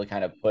is able to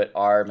kind of put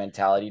our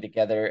mentality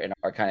together and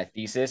our kind of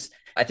thesis,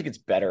 I think it's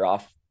better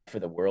off for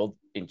the world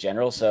in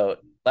general. So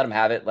let them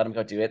have it. Let them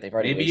go do it. They've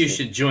already Maybe you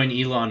wasted. should join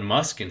Elon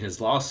Musk in his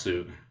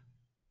lawsuit.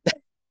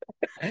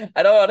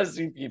 I don't want to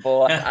sue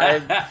people.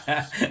 I'm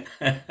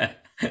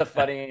the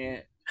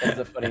funny. That's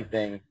the funny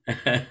thing.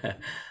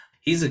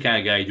 He's the kind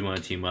of guy you want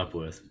to team up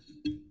with.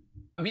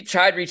 We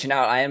tried reaching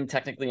out. I am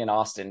technically in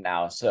Austin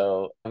now,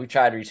 so we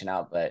tried reaching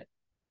out, but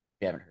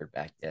we haven't heard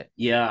back yet.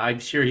 Yeah, I'm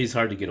sure he's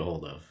hard to get a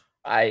hold of.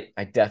 I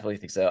definitely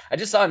think so. I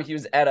just saw him. He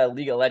was at a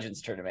League of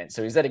Legends tournament,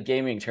 so he's at a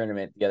gaming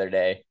tournament the other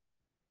day.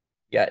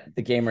 Yeah,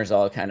 the gamers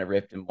all kind of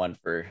ripped him one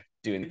for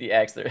doing the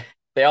X.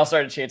 They all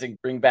started chanting,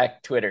 "Bring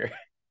back Twitter."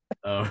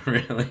 Oh,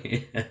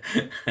 really?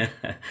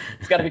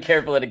 It's got to be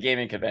careful at a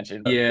gaming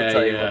convention. They'll Yeah,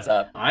 tell you what's yeah.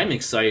 up. I'm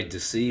excited to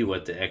see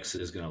what the X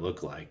is going to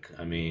look like.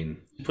 I mean,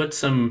 put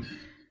some,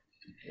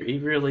 he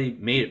really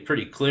made it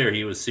pretty clear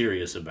he was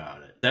serious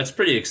about it. That's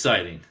pretty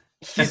exciting.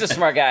 He's a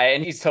smart guy,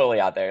 and he's totally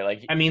out there.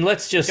 Like I mean,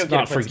 let's he'll just get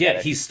not it put forget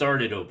together. he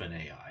started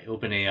OpenAI.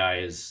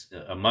 OpenAI is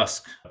a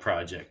Musk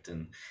project,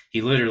 and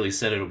he literally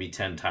said it'll be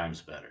 10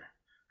 times better.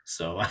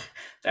 So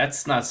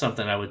that's not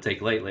something I would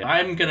take lightly.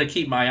 I'm going to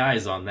keep my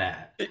eyes on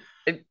that.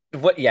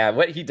 What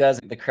he does,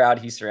 the crowd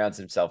he surrounds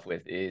himself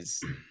with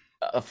is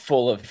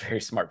full of very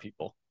smart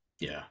people.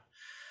 Yeah.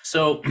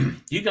 So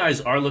you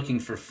guys are looking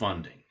for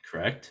funding,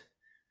 correct?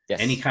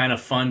 Any Yes. kind of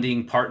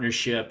funding,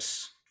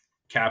 partnerships,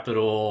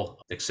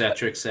 capital, et Uh,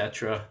 cetera, et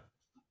cetera.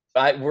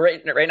 we're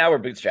right now we're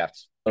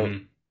bootstrapped. So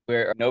Mhm.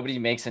 where nobody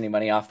makes any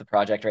money off the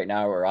project right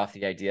now or off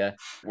the idea.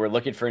 We're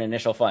looking for an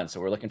initial fund. So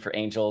we're looking for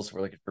angels,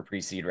 we're looking for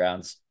pre-seed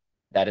rounds.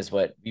 That is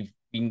what we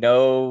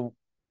know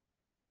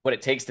what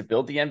it takes to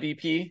build the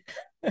MVP.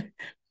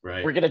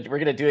 Right, We're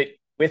gonna do it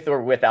with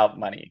or without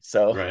money.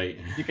 So right.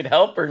 you can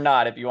help or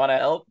not. If you want to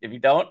help, if you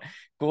don't,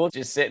 cool.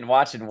 Just sit and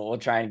watch, and we'll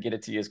try and get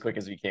it to you as quick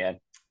as we can.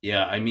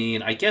 Yeah, I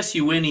mean, I guess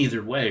you win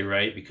either way,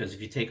 right? Because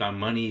if you take on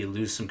money, you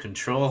lose some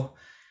control.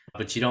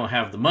 but you don't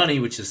have the money,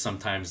 which is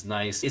sometimes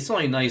nice. It's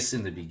only nice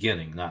in the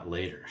beginning, not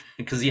later,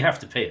 because you have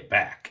to pay it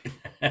back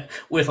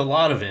with a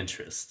lot of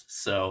interest.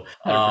 So,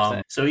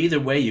 100%. so either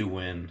way, you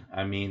win.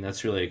 I mean,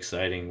 that's really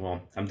exciting.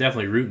 Well, I'm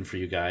definitely rooting for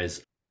you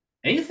guys.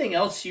 Anything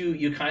else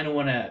you kind of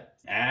want to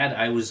add?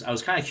 I was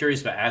kind of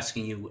curious about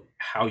asking you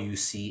how you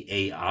see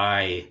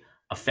AI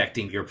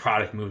affecting your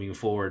product moving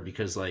forward,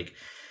 because like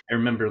I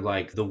remember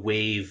like the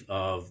wave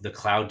of the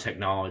cloud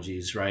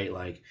technologies, right?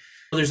 Like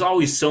there's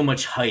always so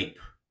much hype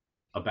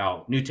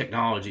about new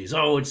technologies.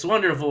 Oh, it's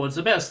wonderful. It's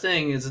the best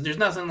thing. There's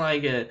nothing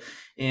like it,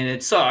 and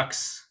it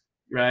sucks,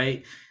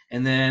 right?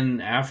 And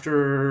then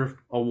after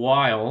a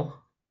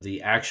while,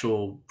 the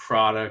actual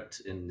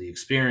product and the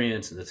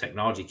experience and the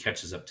technology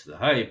catches up to the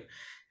hype,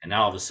 and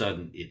now all of a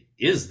sudden it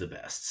is the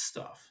best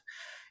stuff.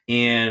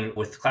 And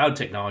with cloud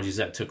technologies,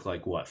 that took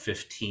like what,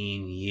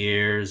 15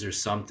 years or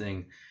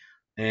something.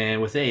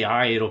 And with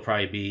AI, it'll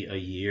probably be a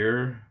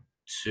year,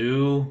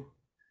 two.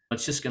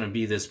 It's just going to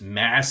be this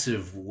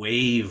massive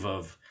wave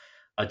of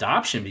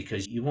adoption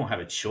because you won't have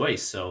a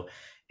choice. So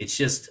it's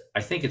just,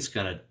 I think it's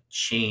going to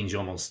change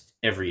almost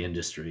every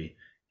industry.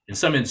 In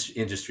some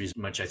industries,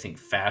 much I think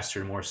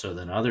faster, more so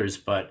than others.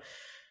 But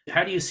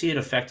how do you see it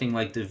affecting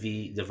like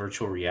the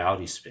virtual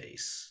reality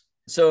space?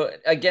 So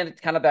again,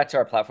 kind of back to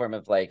our platform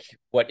of like,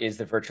 what is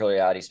the virtual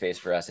reality space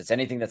for us? It's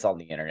anything that's on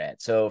the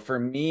internet. So for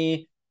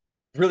me,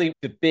 really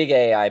the big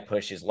AI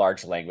push is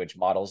large language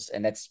models.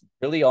 And that's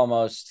really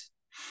almost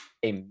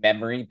a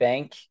memory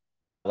bank,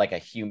 like a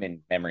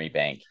human memory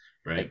bank.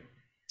 Right. Like,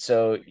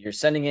 so you're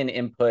sending in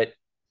input,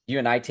 you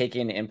and I take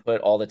in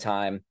input all the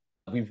time.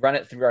 We run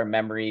it through our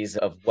memories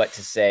of what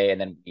to say, and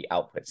then we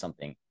output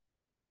something.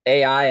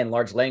 AI and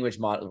large language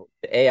model,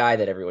 the AI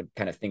that everyone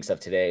kind of thinks of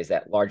today is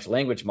that large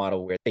language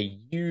model where they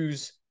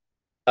use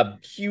a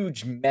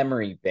huge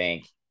memory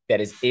bank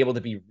that is able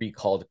to be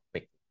recalled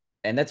quickly.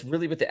 And that's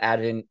really with the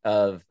advent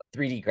of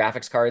 3D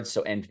graphics cards.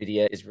 So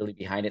NVIDIA is really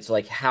behind it. So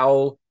like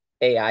how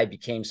AI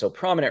became so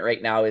prominent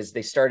right now is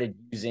they started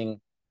using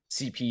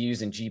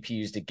CPUs and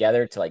GPUs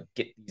together to like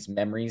get these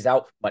memories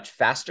out much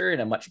faster in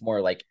a much more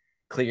like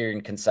clear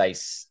and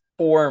concise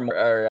form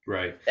or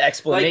Right. Like,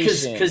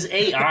 explanation. because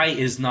AI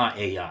is not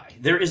AI.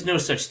 There is no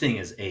such thing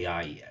as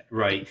AI yet,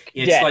 right?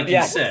 It's Yeah, like you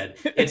yeah. said,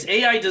 it's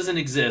AI doesn't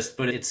exist,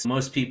 but it's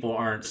most people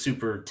aren't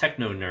super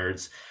techno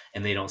nerds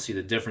and they don't see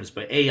the difference.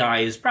 But AI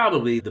is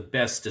probably the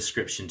best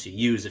description to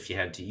use if you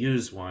had to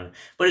use one.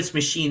 But it's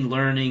machine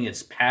learning,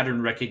 it's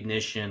pattern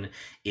recognition,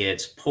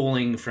 it's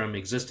pulling from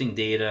existing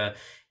data,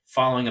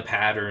 following a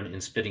pattern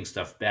and spitting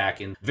stuff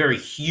back in very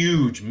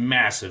huge,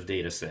 massive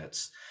data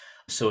sets.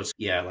 So it's,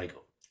 yeah, like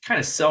kind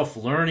of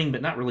self-learning,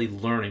 but not really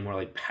learning, more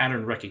like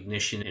pattern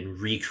recognition and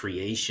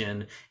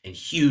recreation and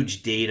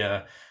huge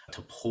data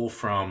to pull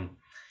from.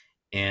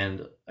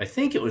 And I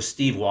think it was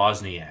Steve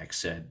Wozniak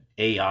said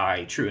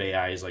AI, true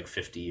AI is like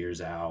 50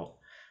 years out,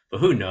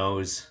 but who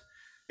knows?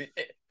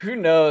 Who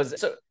knows?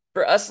 So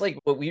for us, like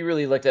what we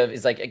really looked at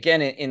is like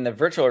again in the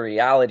virtual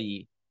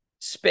reality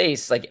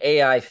space, like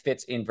AI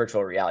fits in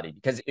virtual reality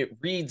because it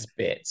reads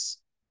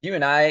bits. You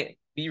and I,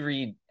 we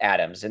read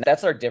atoms, and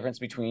that's our difference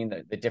between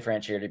the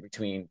differentiator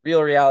between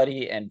real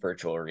reality and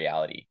virtual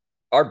reality.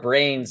 Our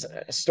brains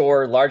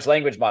store large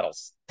language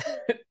models.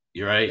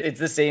 You're right.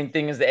 It's the same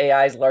thing as the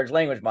AI's large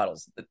language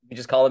models. We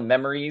just call them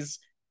memories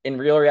in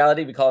real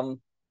reality. We call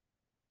them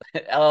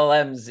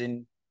LLMs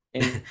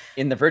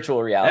in the virtual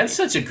That's reality.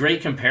 such a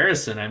great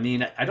comparison. I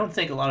mean, I don't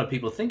think a lot of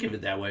people think of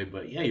it that way,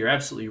 but yeah, you're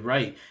absolutely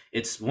right.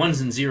 It's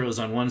ones and zeros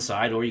on one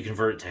side, or you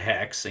convert it to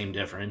hex, same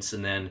difference.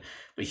 And then,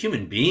 but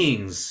human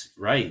beings,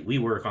 right? We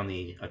work on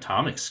the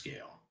atomic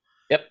scale.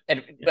 Yep.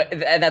 Yeah.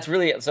 And that's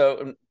really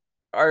so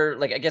our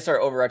like I guess our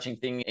overarching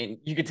thing, and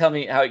you could tell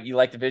me how you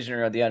like the vision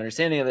or the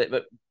understanding of it,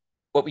 but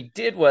what we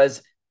did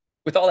was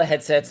with all the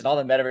headsets and all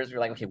the metaverse, we were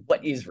like, okay,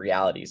 what is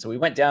reality? So we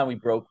went down, we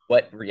broke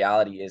what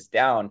reality is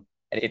down,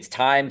 and it's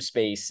time,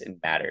 space, and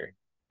matter.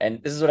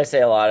 And this is what I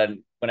say a lot, and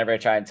whenever I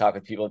try and talk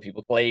with people,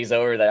 people glaze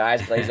over, their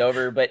eyes glaze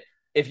over. But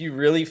if you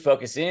really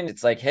focus in,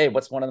 it's like, hey,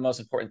 what's one of the most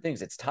important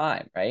things? It's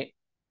time, right?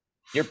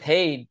 You're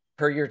paid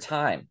per your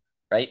time,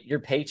 right? Your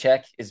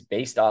paycheck is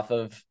based off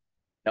of,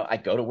 I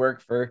go to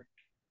work for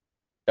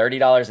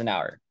 $30 an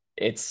hour.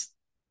 It's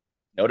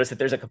notice that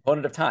there's a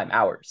component of time,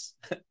 hours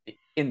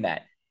in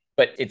that,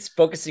 but it's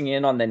focusing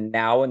in on the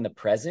now and the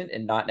present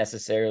and not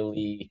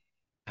necessarily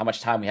how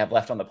much time we have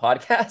left on the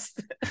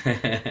podcast,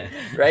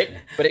 right?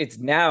 But it's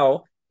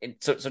now.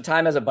 So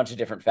time has a bunch of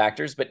different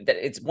factors, but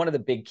it's one of the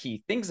big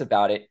key things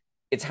about it.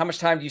 It's how much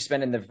time do you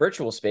spend in the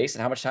virtual space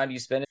and how much time do you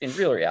spend in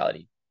real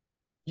reality?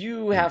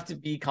 You have to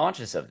be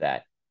conscious of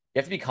that. You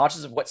have to be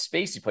conscious of what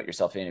space you put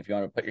yourself in. If you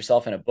want to put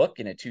yourself in a book,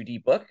 in a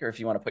 2D book, or if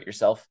you want to put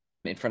yourself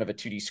in front of a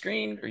 2D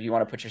screen, or you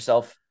want to put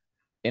yourself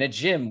in a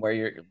gym where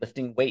you're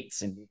lifting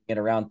weights and moving it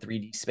around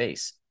 3D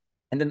space.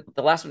 And then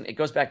the last one, it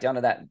goes back down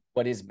to that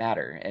what is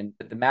matter? And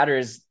the matter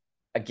is,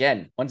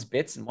 again, one's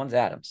bits and one's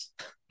atoms.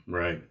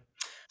 Right.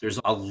 There's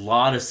a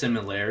lot of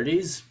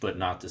similarities, but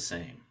not the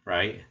same,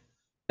 right?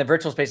 The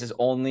virtual space is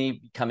only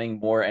becoming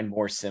more and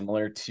more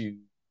similar to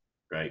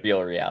Right.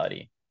 real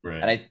reality.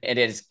 Right. And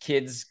as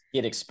kids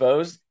get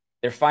exposed,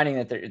 they're finding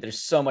that there's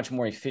so much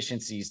more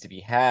efficiencies to be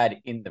had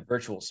in the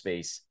virtual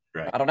space.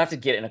 Right. I don't have to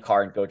get in a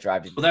car and go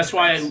drive to Well, these that's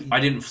why events. I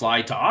didn't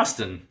fly to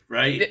Austin,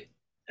 right? It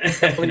you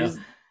definitely know,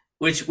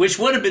 is. which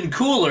would have been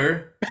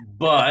cooler,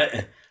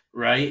 but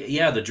right,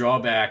 yeah, the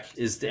drawback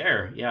is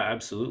there. Yeah,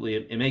 absolutely,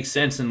 it makes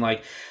sense, and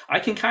like I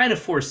can kind of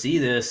foresee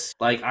this.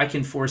 Like I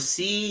can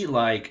foresee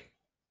like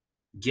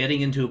getting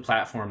into a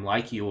platform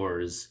like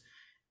yours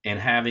and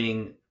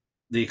having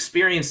the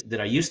experience that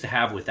I used to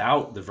have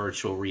without the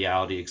virtual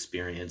reality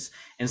experience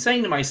and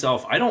saying to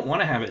myself, I don't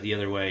want to have it the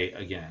other way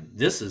again.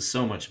 This is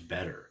so much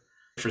better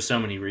for so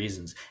many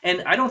reasons.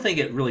 And I don't think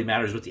it really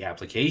matters what the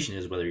application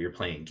is, whether you're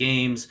playing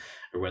games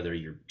or whether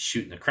you're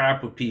shooting the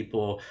crap with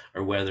people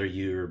or whether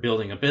you're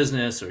building a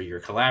business or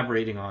you're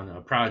collaborating on a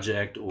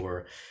project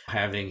or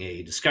having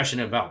a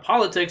discussion about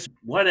politics,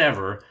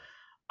 whatever.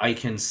 I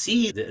can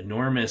see the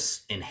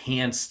enormous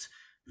enhanced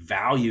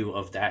value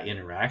of that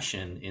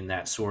interaction in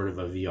that sort of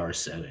a VR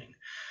setting.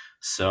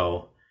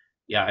 So,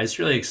 yeah, it's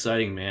really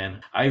exciting,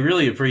 man. I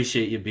really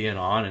appreciate you being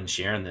on and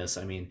sharing this.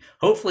 I mean,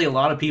 hopefully, a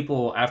lot of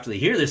people, after they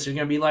hear this, are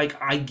going to be like,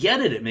 I get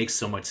it. It makes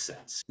so much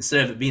sense.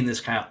 Instead of it being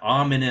this kind of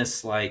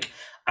ominous, like,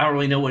 I don't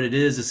really know what it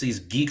is. It's these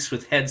geeks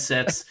with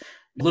headsets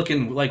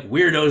looking like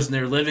weirdos in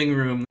their living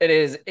room. It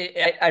is.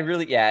 I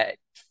really, yeah.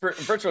 For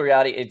virtual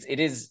reality, it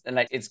is,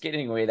 and it's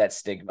getting away that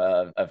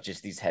stigma of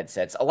just these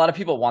headsets. A lot of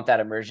people want that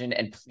immersion,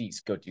 and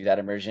please go do that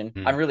immersion.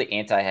 I'm Hmm. really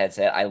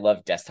anti-headset. I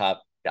love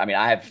desktop. I mean,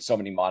 I have so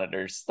many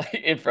monitors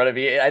in front of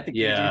me. I think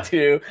you do Yeah.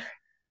 too.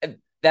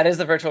 That is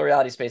the virtual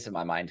reality space in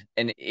my mind,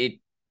 and it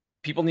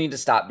people need to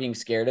stop being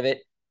scared of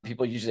it.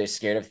 People usually are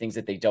scared of things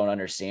that they don't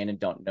understand and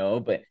don't know,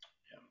 but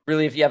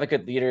really, if you have a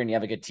good leader and you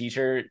have a good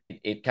teacher,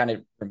 it kind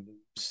of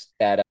removes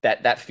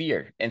that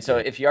fear. And so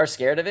Yeah. if you are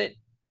scared of it,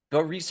 go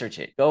research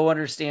it. Go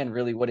understand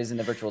really what is in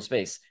the virtual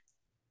space.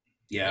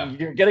 Yeah.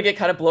 You're gonna get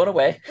kind of blown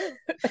away.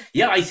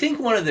 Yeah, I think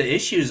one of the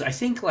issues, I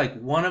think like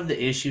one of the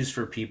issues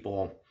for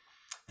people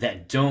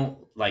that don't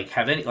like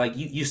have any like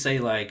you say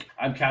like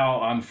I'm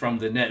Cal, I'm from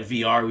the Net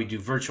VR, we do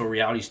virtual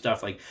reality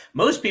stuff. Like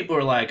most people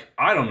are like,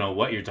 I don't know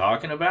what you're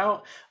talking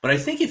about. But I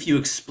think if you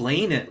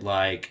explain it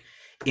like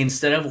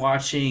instead of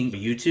watching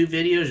YouTube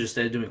videos,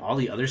 instead of doing all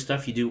the other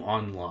stuff you do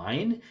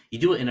online, you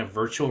do it in a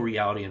virtual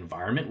reality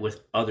environment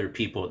with other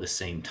people at the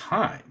same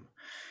time.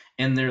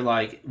 And they're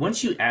like,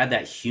 once you add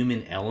that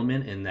human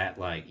element and that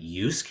like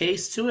use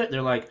case to it,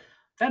 they're like,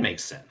 that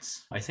makes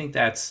sense. I think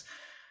that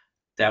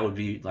would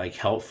be like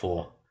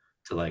helpful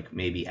to like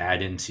maybe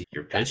add into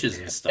your pitches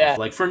and stuff Yeah.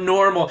 like for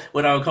normal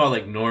what I would call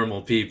like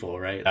normal people,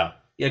 right?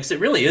 Yeah, because it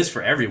really is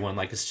for everyone.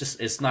 Like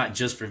it's not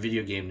just for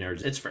video game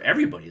nerds, it's for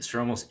everybody. It's for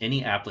almost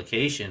any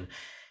application.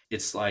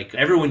 It's like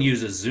everyone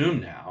uses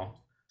Zoom now.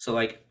 So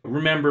like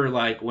remember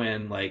like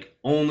when like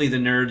only the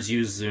nerds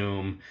use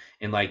Zoom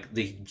and like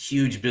the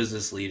huge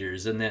business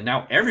leaders, and then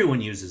now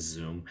everyone uses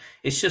Zoom.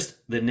 It's just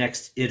the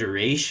next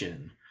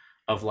iteration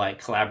of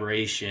like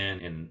collaboration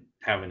and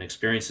having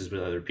experiences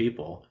with other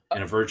people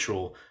in a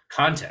virtual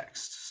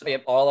context. So,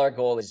 All our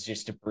goal is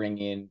just to bring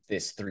in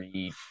this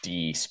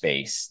 3D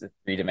space, the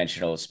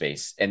three-dimensional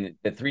space. And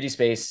the 3D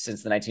space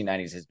since the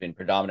 1990s has been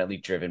predominantly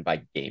driven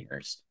by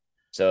gamers.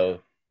 So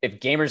if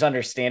gamers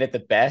understand it the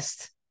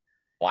best,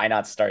 why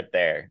not start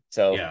there?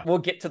 So yeah. we'll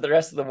get to the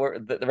rest of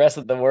the rest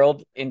of the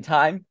world in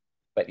time.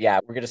 But yeah,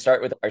 we're going to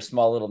start with our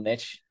small little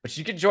niche, which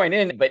you can join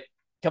in, but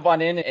come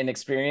on in and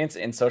experience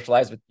and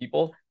socialize with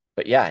people.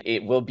 But yeah,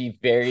 it will be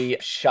very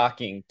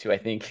shocking to, I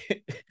think,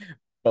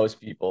 most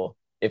people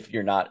if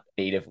you're not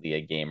natively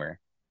a gamer.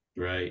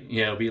 Right.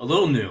 Yeah, it'll be a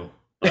little new,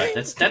 but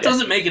that Yeah,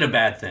 doesn't make it a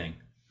bad thing.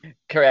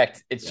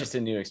 correct. It's Yeah. just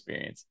a new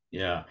experience.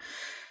 Yeah.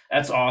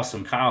 That's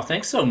awesome, Kyle.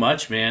 Thanks so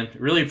much, man.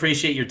 Really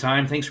appreciate your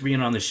time. Thanks for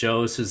being on the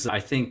show. This is, I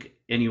think,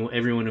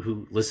 everyone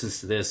who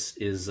listens to this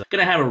is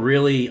going to have a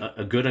really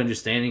a good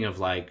understanding of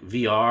like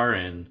VR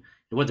and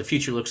what the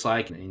future looks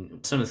like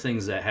and some of the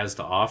things that it has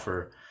to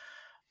offer.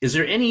 Is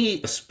there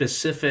any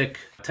specific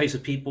types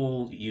of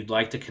people you'd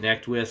like to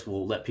connect with?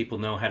 We'll let people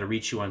know how to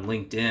reach you on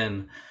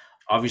LinkedIn.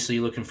 Obviously,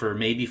 you're looking for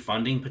maybe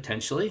funding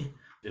potentially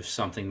if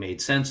something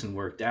made sense and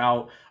worked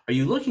out. Are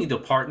you looking to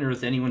partner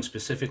with anyone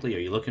specifically? Are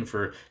you looking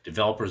for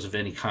developers of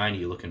any kind? Are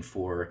you looking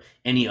for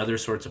any other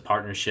sorts of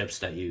partnerships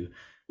that you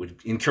would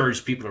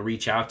encourage people to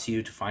reach out to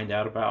you to find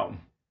out about?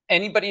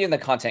 Anybody in the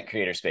content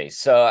creator space.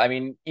 So, I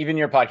mean, even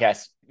your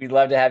podcast, we'd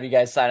love to have you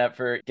guys sign up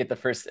for get the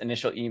first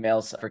initial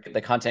emails for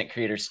the content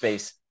creator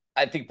space.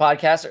 I think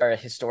podcasts are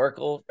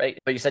historical, right?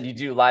 But you said you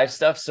do live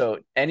stuff. So,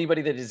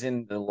 anybody that is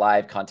in the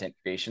live content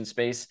creation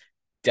space,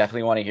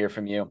 definitely want to hear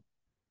from you.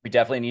 We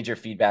definitely need your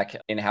feedback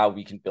in how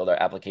we can build our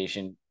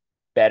application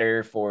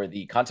better for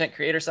the content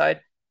creator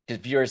side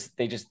because viewers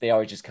they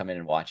always just come in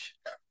and watch.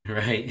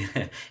 Right.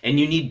 And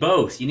you need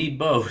both. You need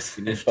both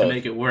We need to both.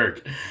 make it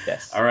work.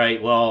 Yes. All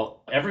right.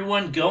 Well,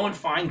 everyone go and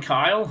find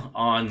Kyle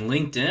on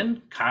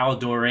LinkedIn. Kyle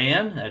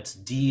Doran. That's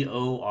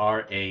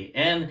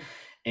Doran.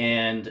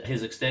 And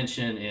his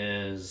extension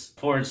is /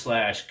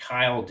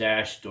 Kyle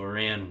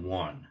Doran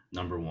 1,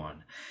 number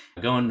 1.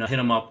 Go and hit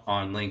him up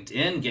on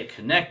LinkedIn, get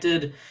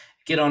connected,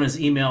 get on his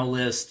email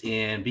list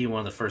and be one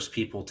of the first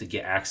people to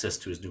get access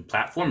to his new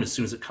platform as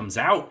soon as it comes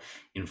out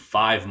in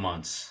 5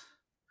 months.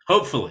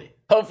 Hopefully.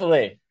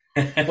 Hopefully,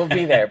 we'll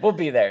be there. We'll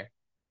be there.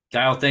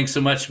 Kyle, thanks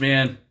so much,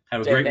 man.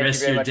 Have a Jay, great thank you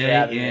rest of very your much for day,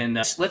 having me. and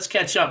let's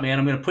catch up, man.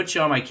 I'm going to put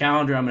you on my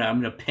calendar. I'm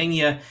going to ping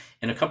you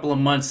in a couple of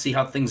months, see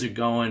how things are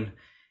going,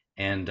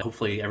 and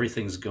hopefully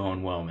everything's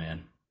going well,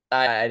 man.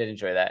 I did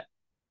enjoy that.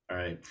 All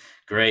right,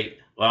 great.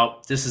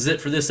 Well, this is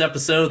it for this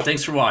episode.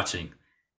 Thanks for watching.